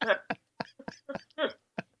 And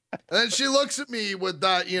then she looks at me with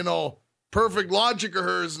that, perfect logic of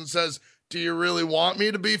hers and says, "Do you really want me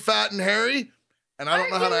to be fat and hairy?" And I don't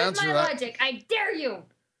know how to answer my that. logic. I dare you.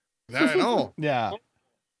 Yeah, I know. Yeah.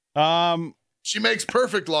 She makes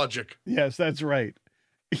perfect logic. Yes, that's right.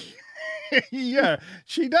 Yeah,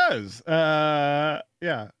 she does. Yeah.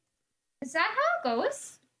 Is that how it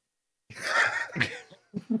goes?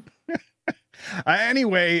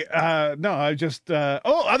 Anyway, no, I just,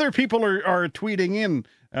 other people are tweeting in,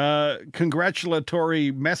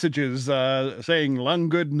 congratulatory messages, saying Lung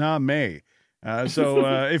Good Na May.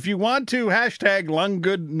 So, if you want to hashtag Lung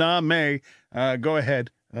Good Na May, go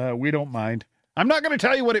ahead. We don't mind. I'm not going to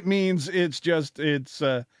tell you what it means. It's just, it's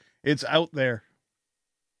out there.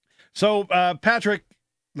 So, Patrick,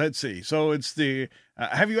 let's see. So it's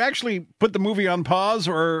have you actually put the movie on pause,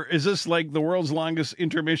 or is this like the world's longest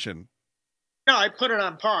intermission? No, I put it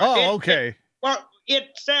on pause. Oh, okay. It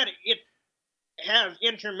said it has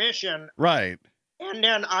intermission. Right. And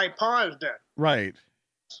then I paused it. Right.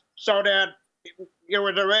 So that it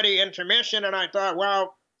was already intermission, and I thought,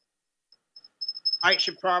 well, I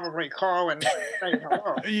should probably call and say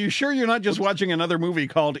hello. Are you sure you're not just watching another movie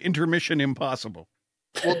called Intermission Impossible?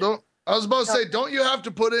 Well, I was about to say, don't you have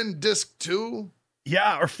to put in disc 2?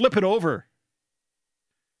 Yeah, or flip it over.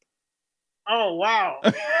 Oh, wow.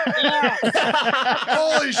 Yeah.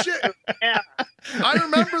 Holy shit. Yeah. I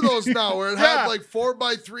remember those now, where it had like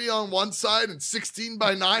 4x3 on one side and 16x9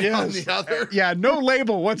 on the other. Yeah, no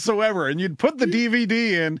label whatsoever. And you'd put the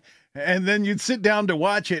DVD in, and then you'd sit down to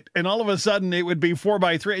watch it, and all of a sudden it would be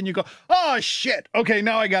 4x3, and you go, oh, shit. Okay,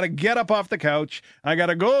 now I got to get up off the couch. I got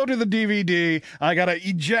to go to the DVD. I got to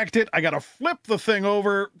eject it. I got to flip the thing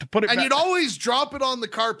over to put it back. And you'd always drop it on the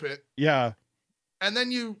carpet. Yeah. And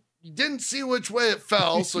then you didn't see which way it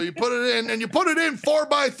fell, so you put it in, and you put it in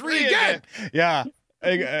 4x3 again. Yeah.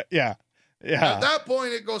 Yeah. Yeah. At that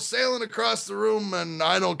point, it goes sailing across the room, and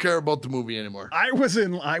I don't care about the movie anymore. I was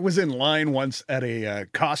in line once at a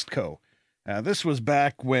Costco. This was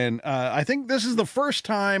back when I think this is the first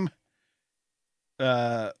time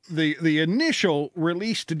the initial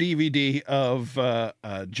released DVD of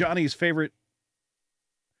Johnny's favorite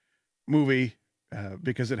movie,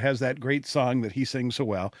 because it has that great song that he sings so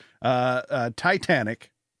well,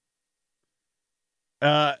 Titanic.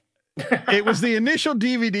 It was the initial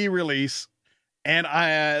DVD release, and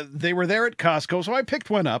they were there at Costco, so I picked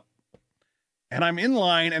one up, and I'm in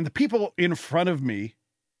line, and the people in front of me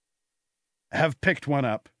have picked one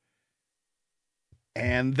up,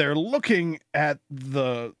 and they're looking at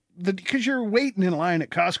the because you're waiting in line at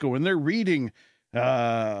Costco, and they're reading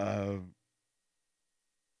the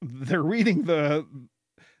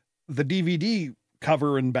DVD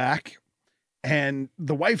cover and back, and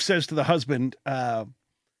the wife says to the husband,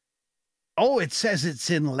 oh, it says it's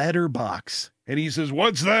in letterbox. And he says,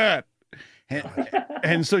 what's that?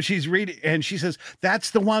 And so she's reading, and she says,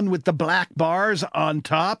 that's the one with the black bars on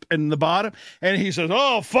top and the bottom. And he says,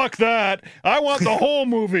 oh, fuck that. I want the whole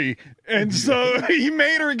movie. And so he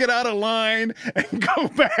made her get out of line and go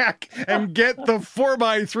back and get the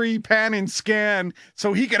 4x3 pan and scan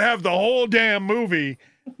so he could have the whole damn movie.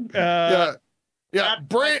 Yeah,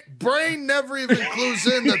 brain never even clues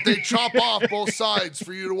in that they chop off both sides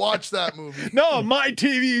for you to watch that movie. No, my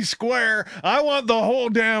TV square. I want the whole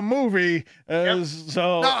damn movie.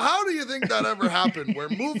 So now, how do you think that ever happened? Where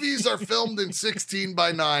movies are filmed in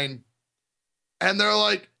 16x9, and they're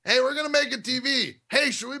like, "Hey, we're gonna make a TV.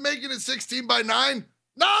 Hey, should we make it in 16x9?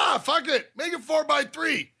 Nah, fuck it. Make it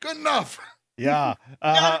 4x3. Good enough." Yeah.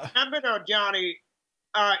 Remember though, Johnny,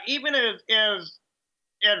 even as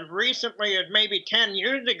recently as maybe 10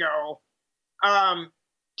 years ago,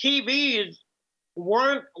 TVs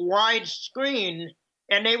weren't widescreen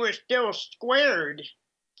and they were still squared.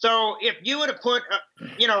 So if you would have put,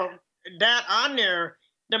 that on there,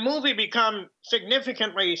 the movie become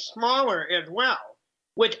significantly smaller as well,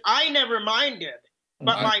 which I never minded.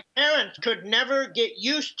 But my parents could never get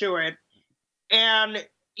used to it. And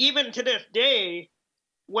even to this day,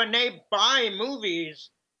 when they buy movies,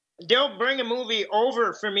 they'll bring a movie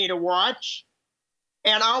over for me to watch,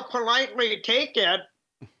 and I'll politely take it.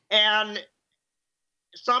 And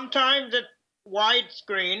sometimes it's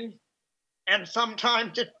widescreen, and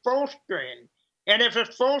sometimes it's full screen. And if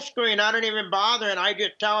it's full screen, I don't even bother, and I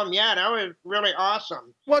just tell them, yeah, that was really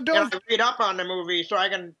awesome. Well, And I read up on the movie so I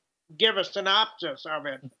can give a synopsis of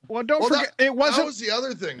it. Well, don't forget, it wasn't. That was the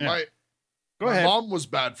other thing. Yeah. Go My ahead. mom was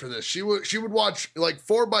bad for this. She would watch like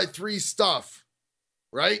 4x3 stuff,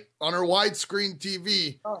 right, on her widescreen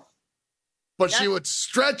TV, but she would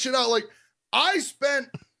stretch it out. Like, I spent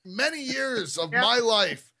many years of my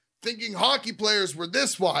life thinking hockey players were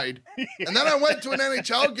this wide, and then I went to an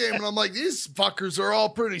NHL game and I'm like, these fuckers are all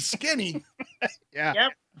pretty skinny. Yeah.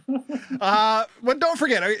 Yep. But don't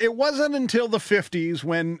forget, it wasn't until the 50s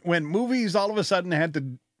when movies all of a sudden had to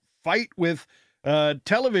fight with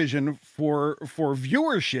television for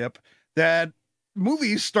viewership that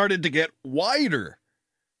movies started to get wider.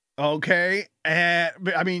 Okay,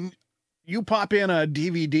 I mean, you pop in a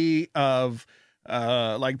DVD of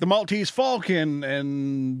like the Maltese Falcon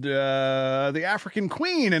and the African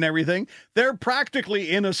Queen and everything. They're practically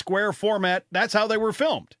in a square format. That's how they were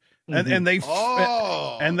filmed, and they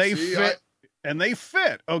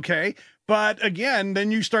fit. Okay. But again,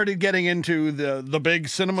 then you started getting into the big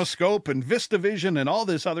CinemaScope and VistaVision and all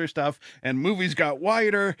this other stuff, and movies got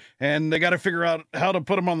wider, and they got to figure out how to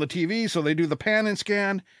put them on the TV, so they do the pan and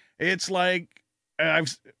scan. It's like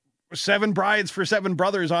Seven Brides for Seven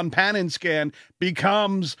Brothers on pan and scan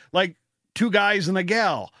becomes like Two Guys and a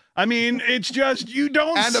Gal. I mean, it's just, you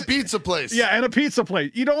don't... And a pizza place. Yeah, and a pizza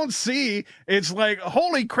place. You don't see, it's like,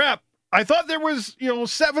 holy crap. I thought there was,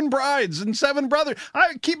 seven brides and seven brothers.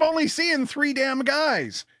 I keep only seeing three damn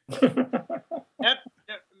guys.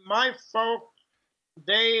 My folk,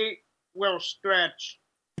 they will stretch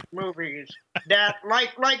movies that, like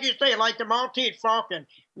you say, like the Maltese Falcon.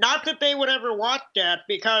 Not that they would ever watch that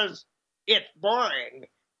because it's boring.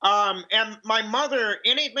 And my mother,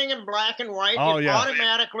 anything in black and white is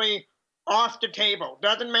automatically off the table.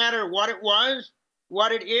 Doesn't matter what it was.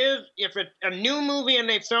 What it is, if it's a new movie and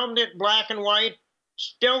they filmed it black and white,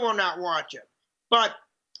 still will not watch it. But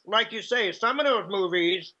like you say, some of those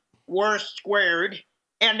movies were squared,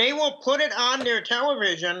 and they will put it on their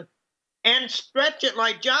television and stretch it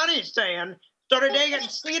like Johnny's saying, so that they can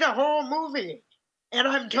see the whole movie. And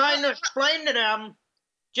I'm trying to explain to them,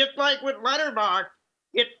 just like with Letterboxd,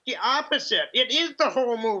 it's the opposite. It is the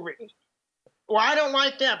whole movie. Well, I don't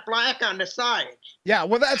like that black on the side. Yeah,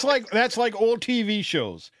 well, that's like old TV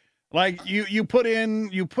shows. Like you put in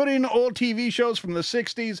old TV shows from the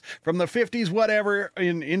 60s, from the 50s, whatever,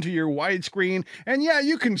 into your widescreen, and yeah,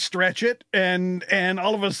 you can stretch it, and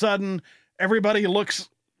all of a sudden everybody looks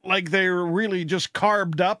like they're really just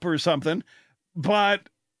carved up or something. But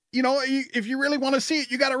if you really want to see it,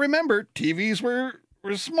 you got to remember TVs were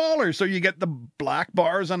smaller, so you get the black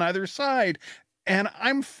bars on either side. And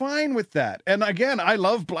I'm fine with that. And again, I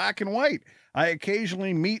love black and white. I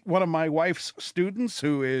occasionally meet one of my wife's students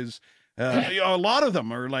who is, a lot of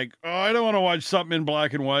them are like, oh, I don't want to watch something in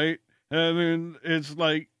black and white. I mean, it's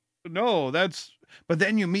like, no, but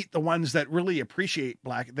then you meet the ones that really appreciate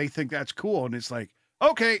black. They think that's cool. And it's like,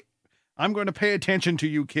 okay, I'm going to pay attention to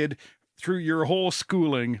you, kid, through your whole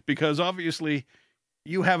schooling, because obviously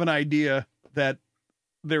you have an idea that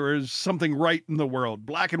there is something right in the world.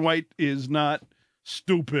 Black and white is not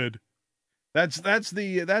stupid. That's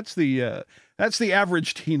the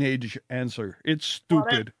average teenage answer. It's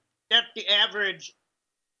stupid. Well, that's the average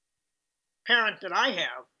parent that I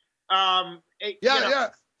have. Yeah.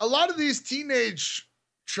 A lot of these teenage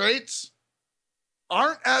traits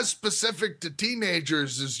aren't as specific to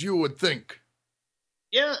teenagers as you would think.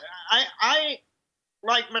 Yeah, I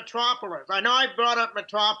like Metropolis. I know I brought up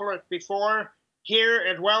Metropolis before here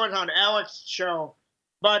as well as on Alex's show,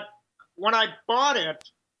 but when I bought it,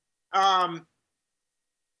 I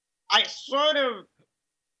sort of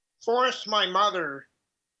forced my mother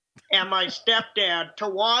and my stepdad to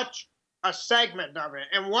watch a segment of it.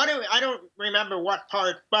 And I don't remember what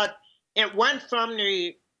part, but it went from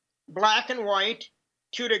the black and white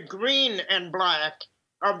to the green and black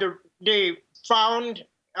of the found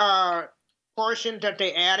portions that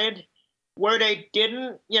they added, where they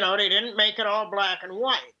didn't make it all black and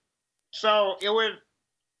white. So it was,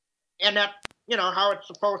 and that, how it's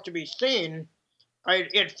supposed to be seen,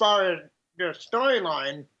 as far as the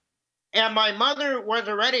storyline. And my mother was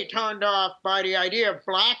already turned off by the idea of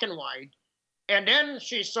black and white. And then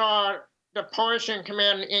she saw the portion come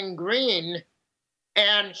in green,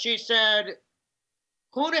 and she said,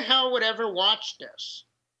 who the hell would ever watch this?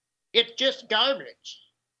 It's just garbage.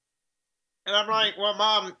 And I'm like, well,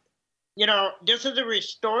 Mom, this is a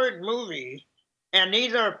restored movie, and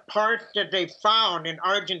these are parts that they found in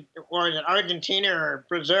Argentina or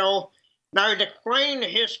Brazil. Now, he's explaining the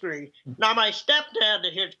history. Now, my stepdad, to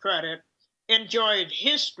his credit, enjoyed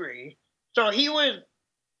history, so he was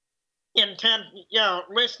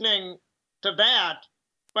listening to that,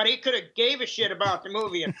 but he could have gave a shit about the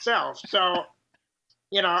movie itself. So,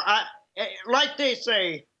 like they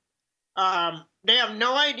say, they have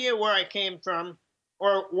no idea where I came from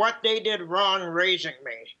or what they did wrong raising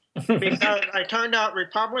me, because I turned out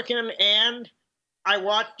Republican and I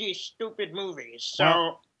watched these stupid movies.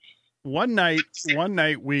 So one night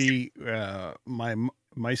we,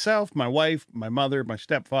 myself, my wife, my mother, my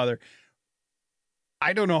stepfather,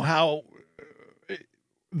 I don't know how,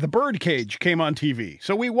 the Birdcage came on TV.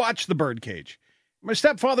 So we watched the Birdcage. My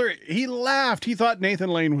stepfather, he laughed. He thought Nathan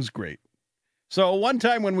Lane was great. So one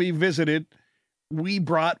time when we visited, we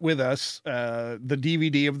brought with us the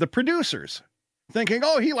DVD of The Producers, thinking,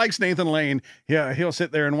 oh, he likes Nathan Lane. Yeah, he'll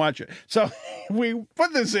sit there and watch it. So we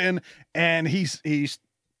put this in, and he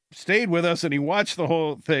stayed with us, and he watched the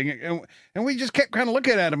whole thing. And we just kept kind of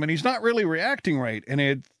looking at him, and he's not really reacting right.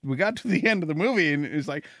 And we got to the end of the movie, and it's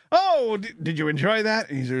like, oh, did you enjoy that?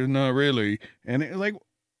 And he said, not really. And it was like,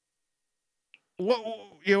 what,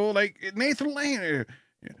 like Nathan Lane,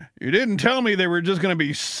 you didn't tell me they were just going to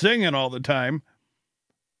be singing all the time.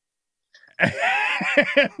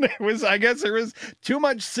 And I guess there was too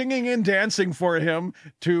much singing and dancing for him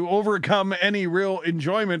to overcome any real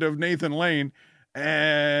enjoyment of Nathan Lane.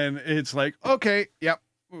 And it's like, okay, yep.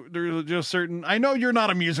 There's just certain, I know you're not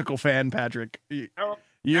a musical fan, Patrick. I'm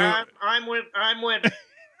with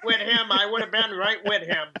him. I would have been right with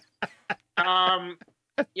him.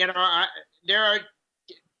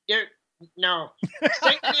 No,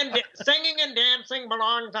 singing and dancing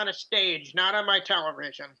belongs on a stage, not on my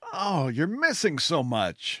television. Oh, you're missing so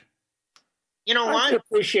much. You know I what? can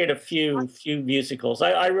appreciate a few musicals.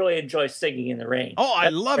 I really enjoy Singing in the Rain. Oh, I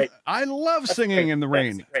love Singing in the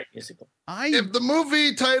Rain. That's a great musical. If the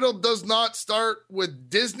movie title does not start with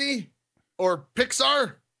Disney or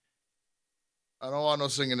Pixar, I don't want no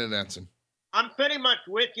singing and dancing. I'm pretty much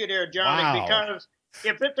with you there, Johnny, because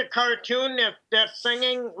if it's a cartoon that's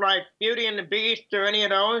singing like Beauty and the Beast or any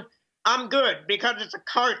of those, I'm good because it's a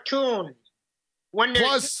cartoon.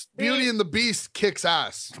 Plus, Beauty and the Beast kicks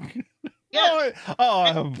ass. Yeah.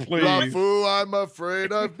 Oh, please. Rafu, I'm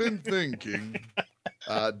afraid I've been thinking.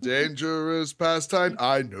 A dangerous pastime,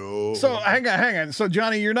 I know. So hang on. So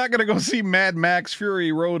Johnny, you're not going to go see Mad Max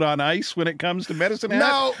Fury Road on Ice when it comes to Medicine Hat?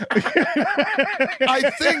 No.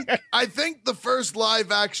 I think the first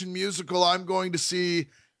live action musical I'm going to see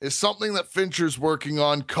is something that Fincher's working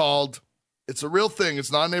on called, it's a real thing.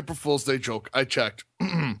 It's not an April Fool's Day joke. I checked.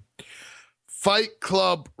 Fight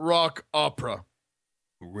Club Rock Opera.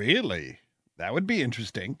 Really? That would be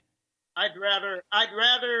interesting. I'd rather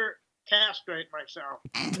castrate myself.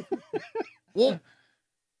 Well,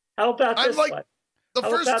 how about this one? The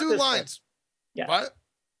first two lines. Yeah. What?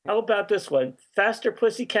 How about this one? Faster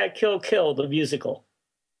Pussycat Kill, the musical.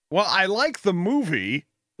 Well, I like the movie.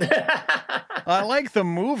 I like the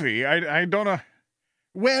movie. I don't know.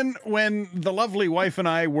 When the lovely wife and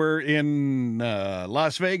I were in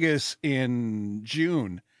Las Vegas in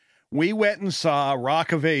June, we went and saw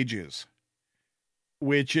Rock of Ages,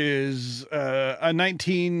 which is a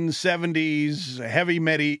 1970s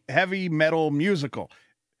heavy metal musical.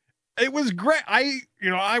 It was great. I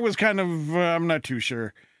was kind of, I'm not too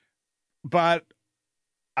sure, but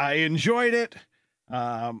I enjoyed it.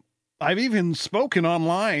 I've even spoken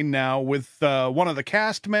online now with one of the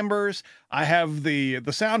cast members. I have the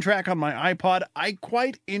soundtrack on my iPod. I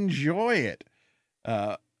quite enjoy it.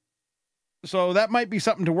 So that might be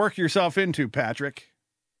something to work yourself into, Patrick.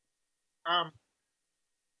 I'm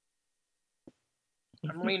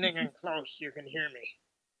leaning in close. You can hear me.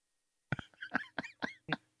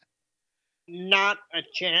 Not a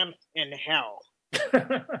chance in hell.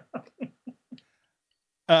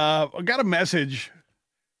 I got a message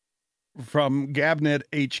from Gabnet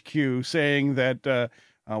HQ saying that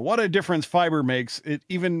what a difference fiber makes. It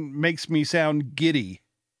even makes me sound giddy.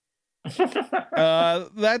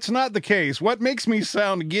 That's not the case. What makes me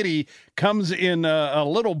sound giddy comes in a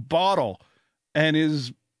little bottle and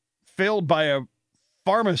is filled by a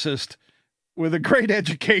pharmacist with a great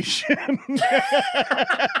education.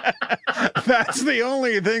 That's the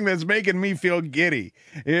only thing that's making me feel giddy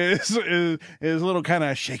is a little kind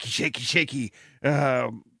of shaky. Oh,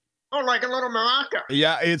 like a little maraca.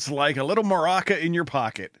 Yeah, it's like a little maraca in your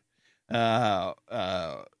pocket. Yeah,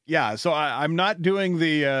 so I'm not doing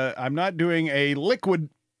I'm not doing a liquid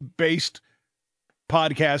based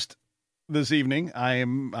podcast this evening.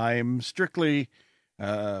 I'm strictly,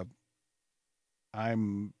 little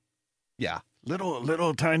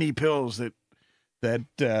tiny pills that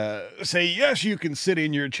say yes, you can sit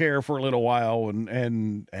in your chair for a little while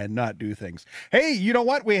and not do things. Hey, you know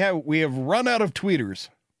what? We have run out of tweeters.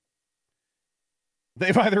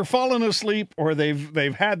 They've either fallen asleep or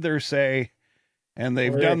they've had their say, and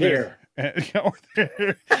they've done their.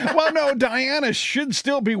 Well, no, Diana should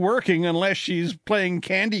still be working unless she's playing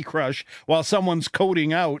Candy Crush while someone's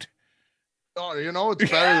coding out. Oh,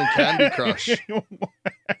 it's better than Candy Crush.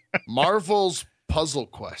 Marvel's Puzzle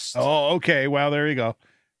Quest. Oh, okay. Well, there you go.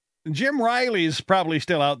 Jim Riley's probably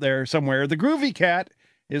still out there somewhere. The Groovy Cat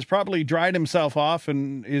is probably dried himself off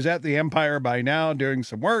and is at the Empire by now doing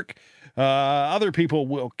some work. Other people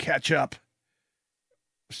will catch up,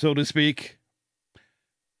 so to speak.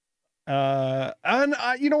 You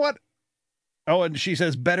know what? Oh, and she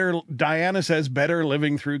says Diana says better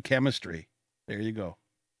living through chemistry. There you go.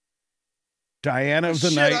 Diana of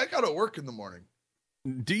the night. I gotta work in the morning.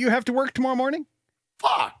 Do you have to work tomorrow morning?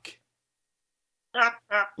 Fuck.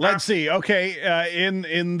 Let's see. Okay.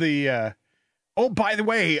 In the, oh, by the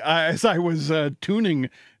way, as I was,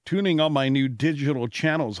 tuning on my new digital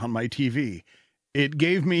channels on my TV, it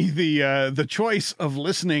gave me the choice of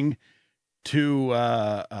listening to,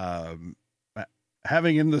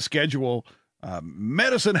 having in the schedule,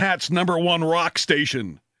 Medicine Hat's #1 rock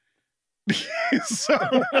station. So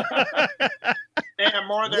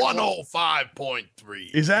more than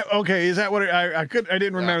 105.3. Is that okay? Is that what I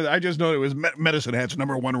didn't remember that. I just know it was Medicine Hat's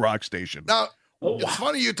 #1 rock station. Now, it's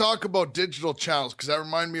funny you talk about digital channels because that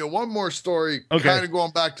reminded me of one more story, kind of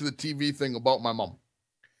going back to the TV thing about my mom.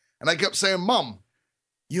 And I kept saying, Mom,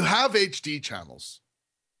 you have HD channels.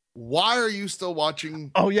 Why are you still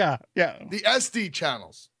watching? Oh, yeah. The SD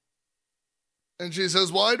channels. And she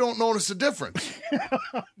says, well, I don't notice a difference.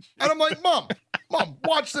 And I'm like, Mom,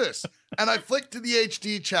 watch this. And I flick to the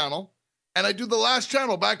HD channel and I do the last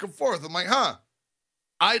channel back and forth. I'm like,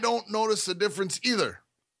 I don't notice a difference either.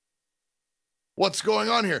 What's going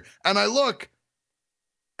on here? And I look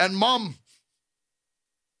and Mom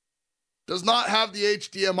does not have the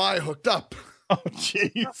HDMI hooked up. Oh,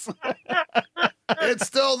 jeez. It's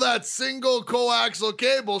still that single coaxial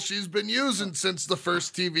cable she's been using since the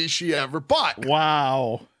first TV she ever bought.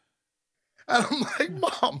 Wow. And I'm like,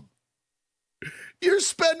 Mom, you're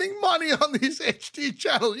spending money on these HD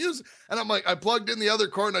channels. And I'm like, I plugged in the other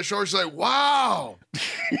cord and I show her, she's like, wow,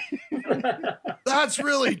 that's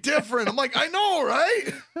really different. I'm like, I know,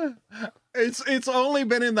 right? It's only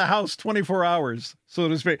been in the house 24 hours, so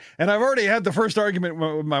to speak. And I've already had the first argument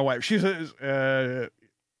with my wife. She says,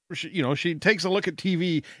 she takes a look at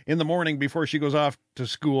TV in the morning before she goes off to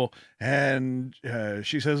school. And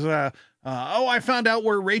she says, I found out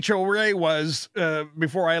where Rachel Ray was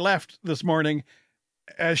before I left this morning.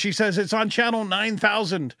 She says it's on channel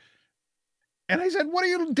 9000. And I said, what are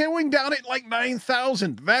you doing down at like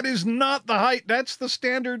 9,000? That is not the height. That's the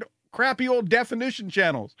standard crappy old definition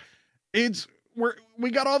channels.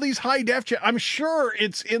 We got all these high def. I'm sure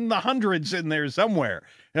it's in the hundreds in there somewhere.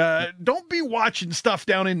 Don't be watching stuff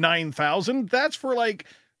down in 9,000. That's for like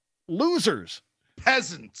losers.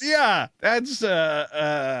 Peasants. Yeah. That's,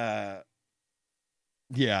 yeah.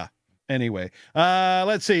 Anyway,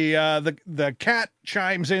 let's see. The cat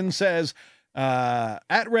chimes in, says,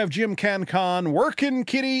 at Rev Jim CanCon, workin'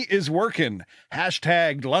 kitty is workin'.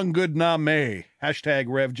 Hashtag Lunggood Na May. Hashtag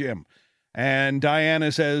Rev Jim. And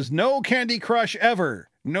Diana says, no Candy Crush ever.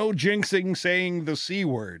 No jinxing saying the C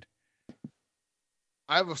word.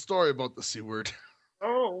 I have a story about the C word.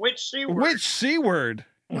 Oh, which C word? Which C word?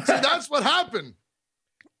 See, that's what happened.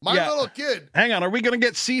 My little kid. Hang on, are we going to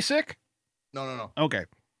get seasick? No. Okay.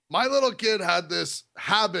 My little kid had this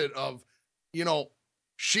habit of,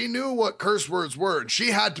 she knew what curse words were, and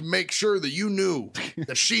she had to make sure that you knew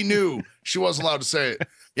that she knew she wasn't allowed to say it.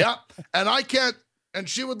 Yeah. And I can't, and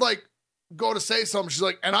she would like go to say something. She's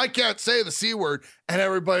like, and I can't say the C word. And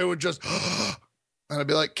everybody would just, and I'd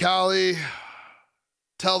be like, Callie,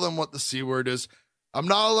 tell them what the C word is. I'm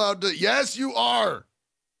not allowed to. Yes, you are.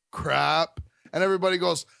 Crap. And everybody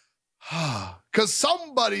goes, because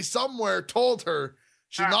somebody somewhere told her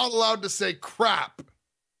she's not allowed to say crap.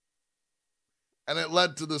 And it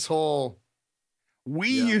led to this whole. We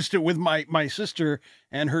used to, with my sister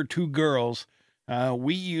and her two girls,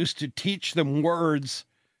 we used to teach them words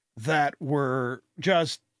that were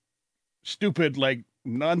just stupid, like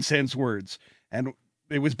nonsense words. And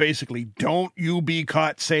it was basically, don't you be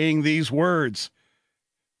caught saying these words.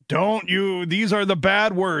 These are the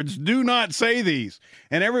bad words. Do not say these.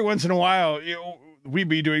 And every once in a while, we'd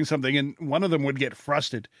be doing something and one of them would get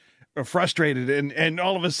frustrated frustrated, and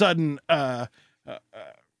all of a sudden,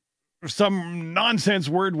 some nonsense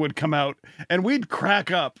word would come out, and we'd crack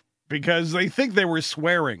up because they think they were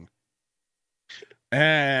swearing.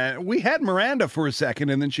 And we had Miranda for a second,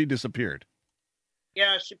 and then she disappeared.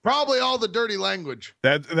 Yeah, Probably all the dirty language.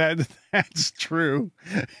 That's true.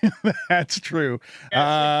 That's true.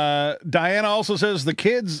 Diana also says the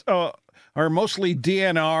kids are mostly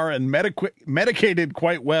DNR and medicated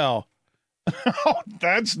quite well. Oh,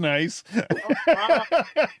 that's nice.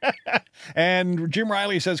 And Jim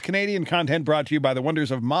Riley says Canadian content brought to you by the wonders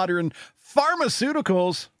of modern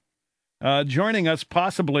pharmaceuticals. Joining us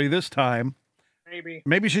possibly this time.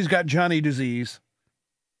 Maybe she's got Johnny disease.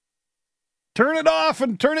 Turn it off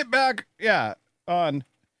and turn it back. Yeah, on.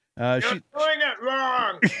 You're doing it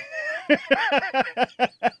wrong.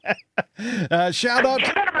 Shout out.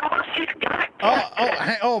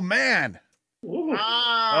 Oh, man.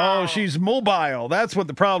 Oh, she's mobile. That's what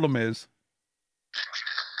the problem is.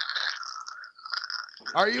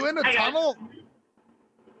 Are you in a tunnel?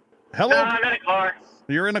 Hello? I'm in a car.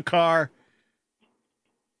 You're in a car.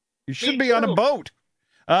 You should be on a boat.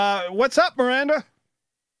 What's up, Miranda?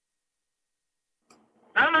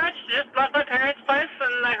 Not much. Just left my parents' place,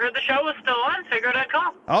 and I heard the show was still on. Figured I'd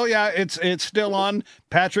call. Oh, yeah, it's still on.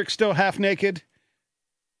 Patrick's still half naked.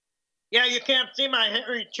 Yeah, you can't see my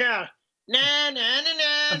hairy chest. Na na na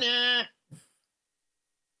na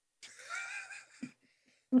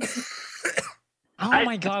na. Oh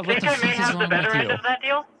my God! What the fuck is wrong with you? Of that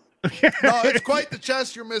deal? No, it's quite the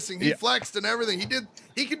chest you're missing. He flexed and everything.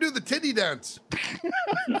 He can do the titty dance.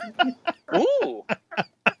 Ooh.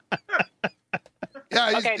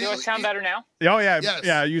 Yeah. Okay. Do I sound better now? Oh yeah. Yes.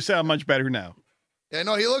 Yeah. You sound much better now. Yeah.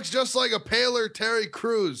 No, he looks just like a paler Terry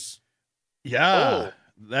Crews. Yeah. Ooh.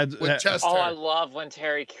 With chest I hair. love when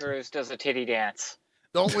Terry Crews does a titty dance.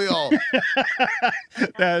 Don't we all?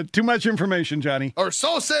 Too much information, Johnny. Or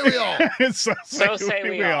so say we all. so say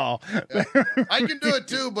we all. Yeah. I can do it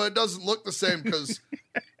too, but it doesn't look the same because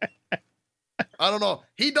I don't know.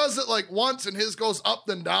 He does it like once and his goes up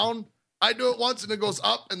then down. I do it once and it goes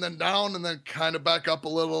up and then down and then kind of back up a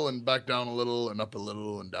little and back down a little and up a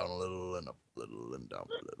little and down a little and up a little and down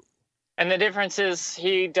a little. And the difference is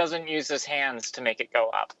he doesn't use his hands to make it go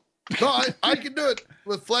up. No, I can do it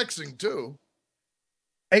with flexing too.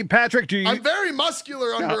 Hey, Patrick, do you... I'm very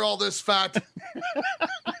muscular under all this fat.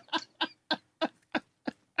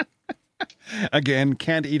 Again,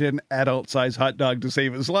 can't eat an adult-sized hot dog to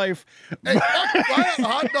save his life. Hey, I had a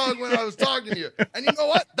hot dog when I was talking to you. And you know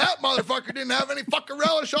what? That motherfucker didn't have any fucking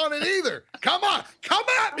relish on it either. Come on. Come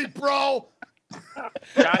at me, bro.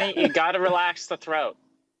 Johnny, you gotta relax the throat.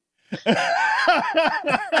 No,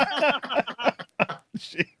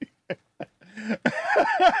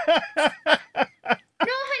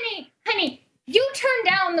 honey, you turned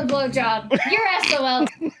down the blowjob. You're SOL.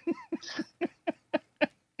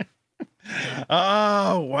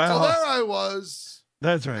 Oh, wow. So there I was.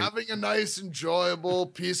 That's right. Having a nice, enjoyable,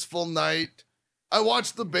 peaceful night. I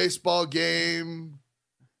watched the baseball game.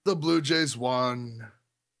 The Blue Jays won.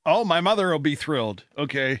 Oh, my mother will be thrilled.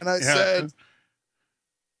 Okay. And I said,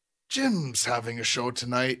 Jim's having a show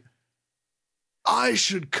tonight. I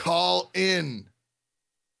should call in.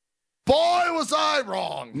 Boy, was I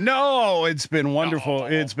wrong. No, it's been wonderful. No.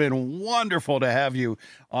 It's been wonderful to have you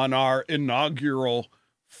on our inaugural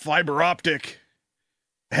fiber optic,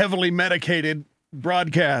 heavily medicated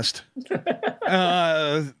broadcast.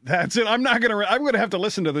 That's it. I'm going to have to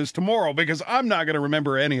listen to this tomorrow because I'm not going to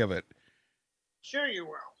remember any of it. Sure you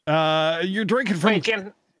will. You're drinking from... Wait,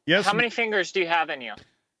 Jim, yes? How many fingers do you have in you?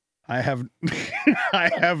 I have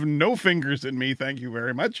no fingers in me. Thank you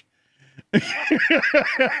very much.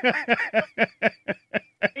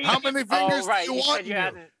 How many fingers do you want?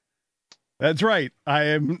 That's right.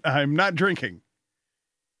 I'm not drinking.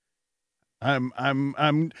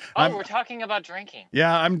 we're talking about drinking.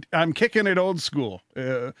 Yeah, I'm kicking it old school.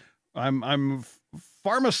 I'm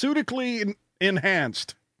pharmaceutically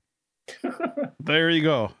enhanced. There you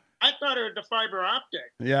go. I thought it was the fiber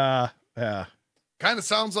optic. Yeah. Kind of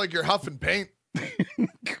sounds like you're huffing paint.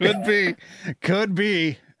 Could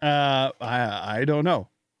be. I don't know.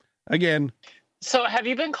 Again. So have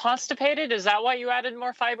you been constipated? Is that why you added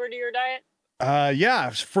more fiber to your diet? Yeah,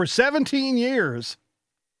 for 17 years,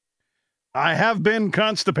 I have been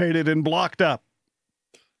constipated and blocked up.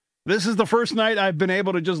 This is the first night I've been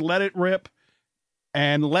able to just let it rip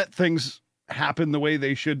and let things happen the way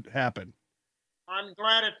they should happen. I'm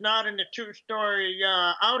glad it's not in the 2-story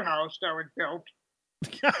outhouse that was built.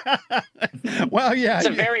 Well, yeah. It's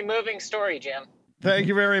a very moving story, Jim. Thank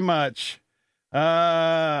you very much.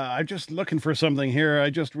 I'm just looking for something here.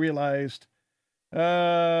 I just realized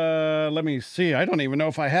Let me see. I don't even know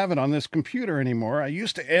if I have it on this computer anymore. I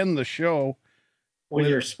used to end the show with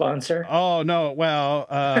your sponsor. Oh no! Well,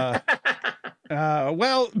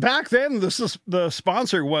 well, back then the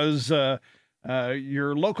sponsor was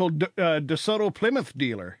your local DeSoto Plymouth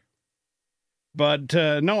dealer. But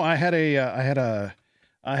no, I had a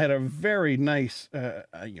very nice, and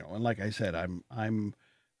like I said, I'm.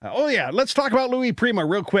 Oh yeah, let's talk about Louis Prima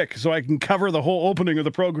real quick, so I can cover the whole opening of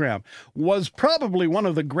the program. Was probably one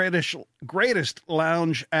of the greatest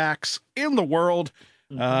lounge acts in the world.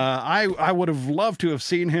 Mm-hmm. I would have loved to have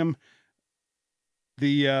seen him.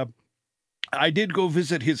 I did go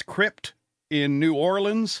visit his crypt in New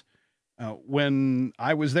Orleans when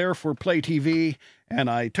I was there for Play TV, and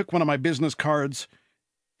I took one of my business cards.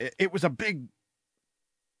 It was a big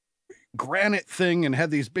granite thing and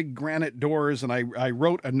had these big granite doors, and I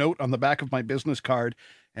wrote a note on the back of my business card,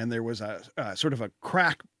 and there was a sort of a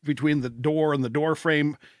crack between the door and the door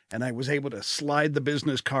frame, and I was able to slide the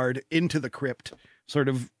business card into the crypt, sort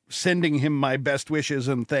of sending him my best wishes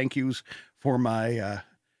and thank yous for my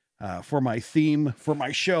theme for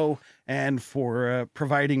my show and for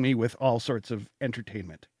providing me with all sorts of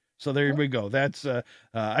entertainment. So there we go. That's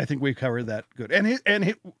I think we covered that good.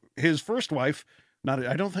 And his first wife. Not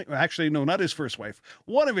his first wife.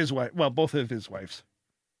 One of his wife. Well, both of his wives.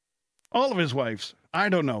 All of his wives. I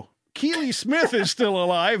don't know. Keely Smith is still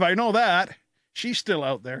alive. I know that. She's still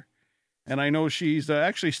out there. And I know she's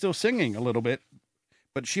actually still singing a little bit.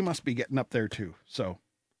 But she must be getting up there too. So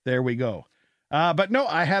there we go. But no,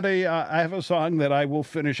 I have a song that I will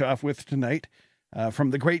finish off with tonight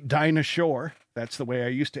from the great Dinah Shore. That's the way I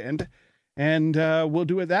used to end it. And we'll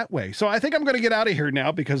do it that way. So I think I'm going to get out of here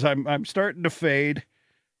now because I'm starting to fade.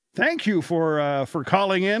 Thank you for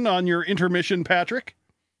calling in on your intermission, Patrick.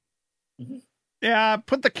 Mm-hmm. Yeah,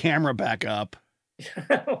 put the camera back up.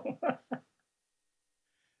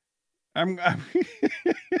 I'm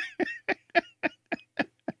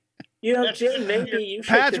Jim, maybe you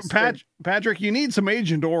should Patrick, you need some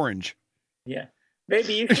Agent Orange. Yeah.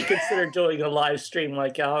 Maybe you should consider doing a live stream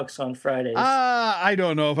like Alex on Fridays. I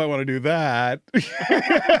don't know if I want to do that.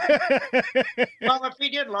 Well, if he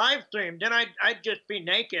did live stream, then I'd just be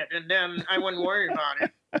naked, and then I wouldn't worry about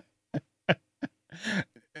it.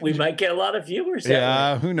 We might get a lot of viewers.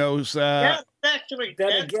 Yeah, who knows? Yeah, actually.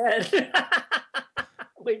 Then again,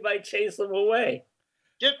 we might chase them away.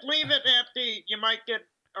 Just leave it at you might get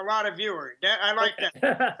a lot of viewers. I like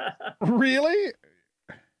that. Really?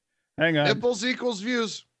 Hang on. Nipples equals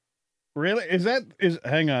views. Really?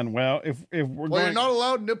 Hang on. Well, if we're going... you're not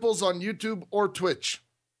allowed nipples on YouTube or Twitch.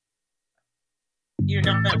 You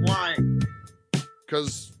know that why?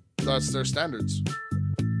 Because that's their standards.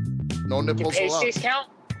 No nipples Do allowed. pasties count?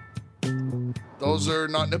 Those are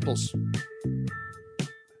not nipples.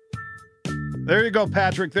 There you go,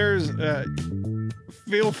 Patrick. There's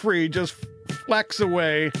feel free, just flex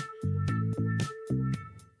away.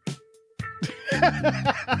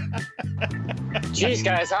 Jeez,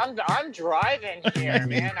 guys, I'm driving here,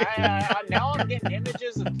 man. Now I'm getting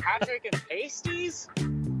images of Patrick and pasties.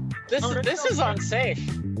 This is unsafe.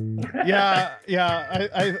 Yeah.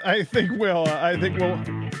 I think we'll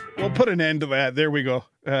put an end to that. There we go.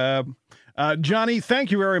 Johnny,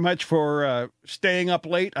 thank you very much for staying up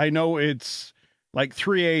late. I know it's like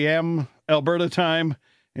 3 a.m. Alberta time,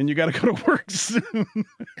 and you got to go to work soon.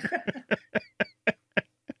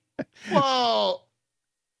 Well,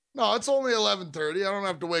 no, it's only 11:30. I don't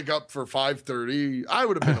have to wake up for 5:30. I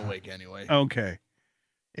would have been awake anyway. Okay.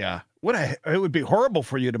 Yeah. It would be horrible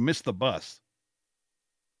for you to miss the bus.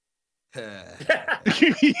 You're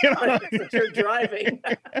driving.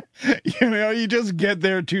 You just get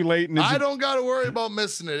there too late. And I don't got to worry about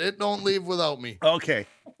missing it. It don't leave without me. Okay.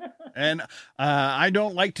 And I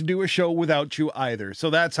don't like to do a show without you either. So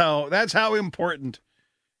that's how important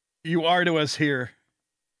you are to us here.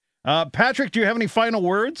 Patrick, do you have any final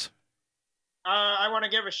words? I want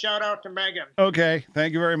to give a shout out to Megan. Okay.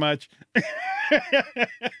 Thank you very much.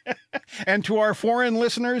 And to our foreign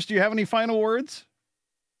listeners, do you have any final words?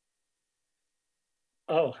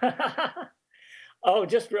 Oh,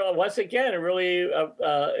 just once again, really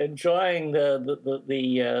enjoying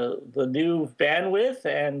the new bandwidth,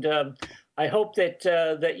 and I hope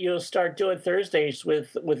that you'll start doing Thursdays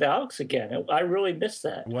with Alex again. I really miss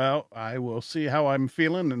that. Well, I will see how I'm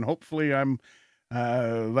feeling, and hopefully I'm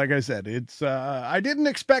like I said, it's I didn't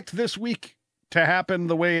expect this week to happen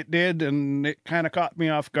the way it did, and it kind of caught me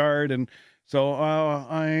off guard, and so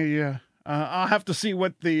I'll have to see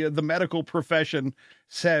what the medical profession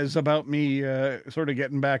says about me sort of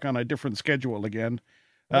getting back on a different schedule again.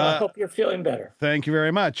 Well, I hope you're feeling better. Thank you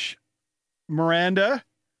very much. Miranda,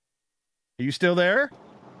 Are you still there?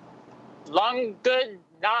 Long good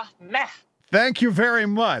nah meh. Thank you very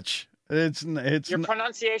much. It's Your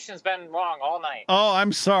pronunciation's been wrong all night. Oh,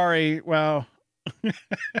 I'm sorry. Well,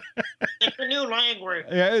 It's a new language.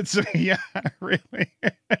 yeah, really.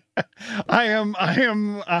 I am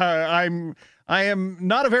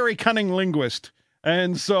not a very cunning linguist,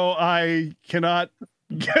 and so I cannot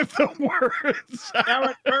get the words. That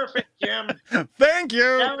was perfect, Jim. Thank you.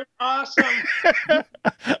 That was awesome. That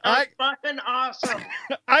was fucking awesome.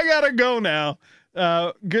 I gotta go now.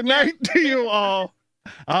 Good night to you all.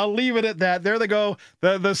 I'll leave it at that. There they go.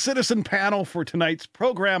 The citizen panel for tonight's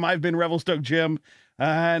program. I've been Revelstoke Jim.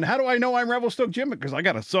 And how do I know I'm Revelstoke Jim? Because I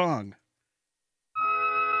got a song.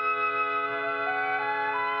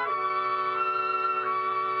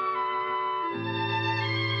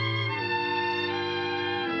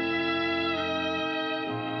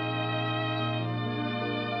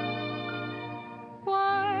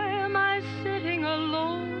 Why am I sitting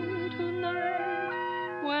alone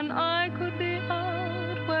tonight when I could be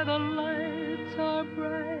out where the lights are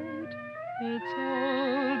bright? It's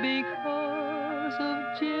all because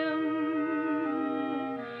of Jim.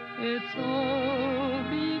 It's all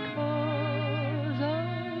because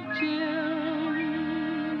of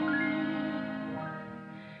Jim.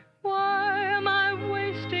 Why am I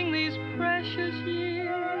wasting these precious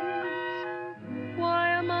years? Why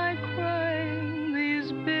am I crying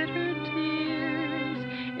these bitter tears?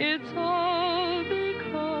 It's all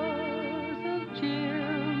because of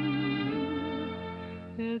Jim.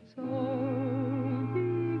 It's all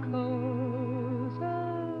because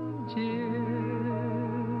of Jim.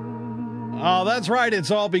 Oh, that's right. It's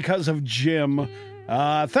all because of Jim.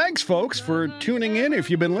 Thanks, folks, for tuning in. If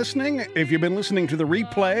you've been listening to the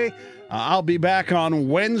replay, I'll be back on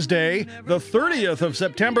Wednesday, the 30th of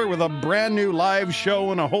September, with a brand new live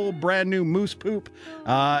show and a whole brand new moose poop.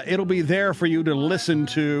 It'll be there for you to listen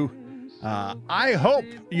to. I hope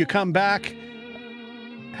you come back.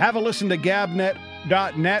 Have a listen to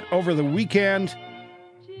gabnet.net over the weekend.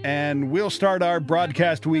 And we'll start our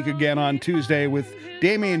broadcast week again on Tuesday with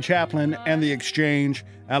Damian Chaplin and The Exchange,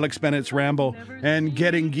 Alex Bennett's Ramble, and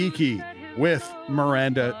Getting Geeky with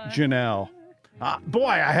Miranda Janelle. Boy,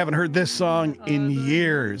 I haven't heard this song in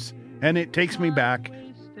years, and it takes me back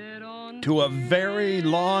to a very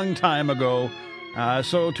long time ago.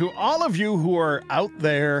 So to all of you who are out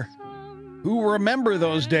there who remember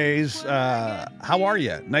those days, how are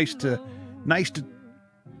you? Nice to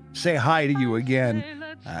say hi to you again.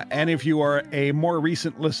 And if you are a more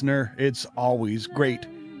recent listener, it's always great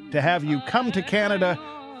to have you come to Canada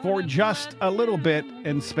for just a little bit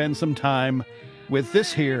and spend some time with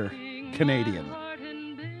this here Canadian.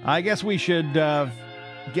 I guess we should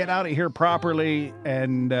get out of here properly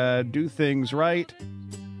and do things right.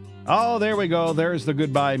 Oh, there we go. There's the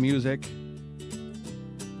goodbye music.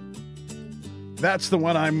 That's the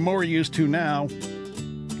one I'm more used to now.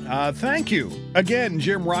 Thank you again,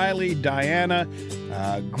 Jim Riley, Diana,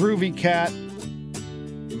 Groovy Cat,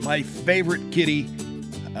 my favorite kitty,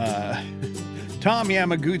 Tom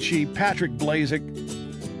Yamaguchi, Patrick Blazik,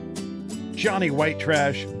 Johnny White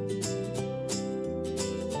Trash.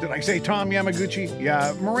 Did I say Tom Yamaguchi?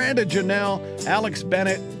 Yeah, Miranda Janelle, Alex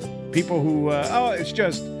Bennett, people who, it's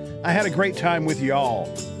just, I had a great time with y'all.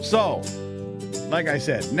 So, like I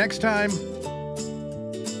said, next time,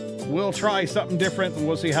 we'll try something different and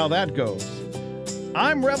we'll see how that goes.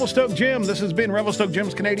 I'm Revelstoke Jim. This has been Revelstoke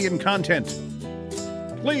Jim's Canadian Content.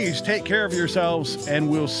 Please take care of yourselves, and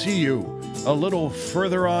we'll see you a little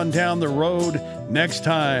further on down the road next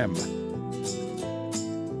time.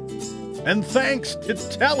 And thanks to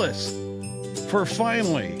TELUS for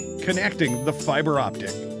finally connecting the fiber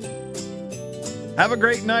optic. Have a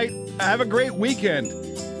great night. Have a great weekend.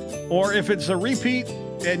 Or if it's a repeat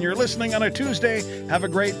and you're listening on a Tuesday, have a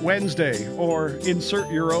great Wednesday, or insert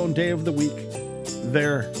your own day of the week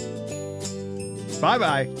there.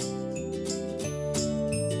 Bye-bye.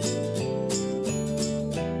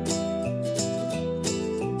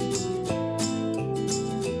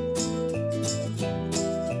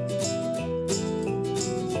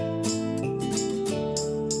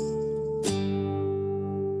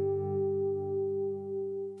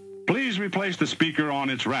 Please replace the speaker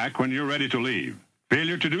on its rack when you're ready to leave.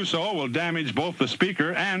 Failure to do so will damage both the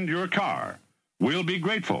speaker and your car. We'll be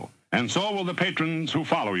grateful, and so will the patrons who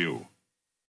follow you.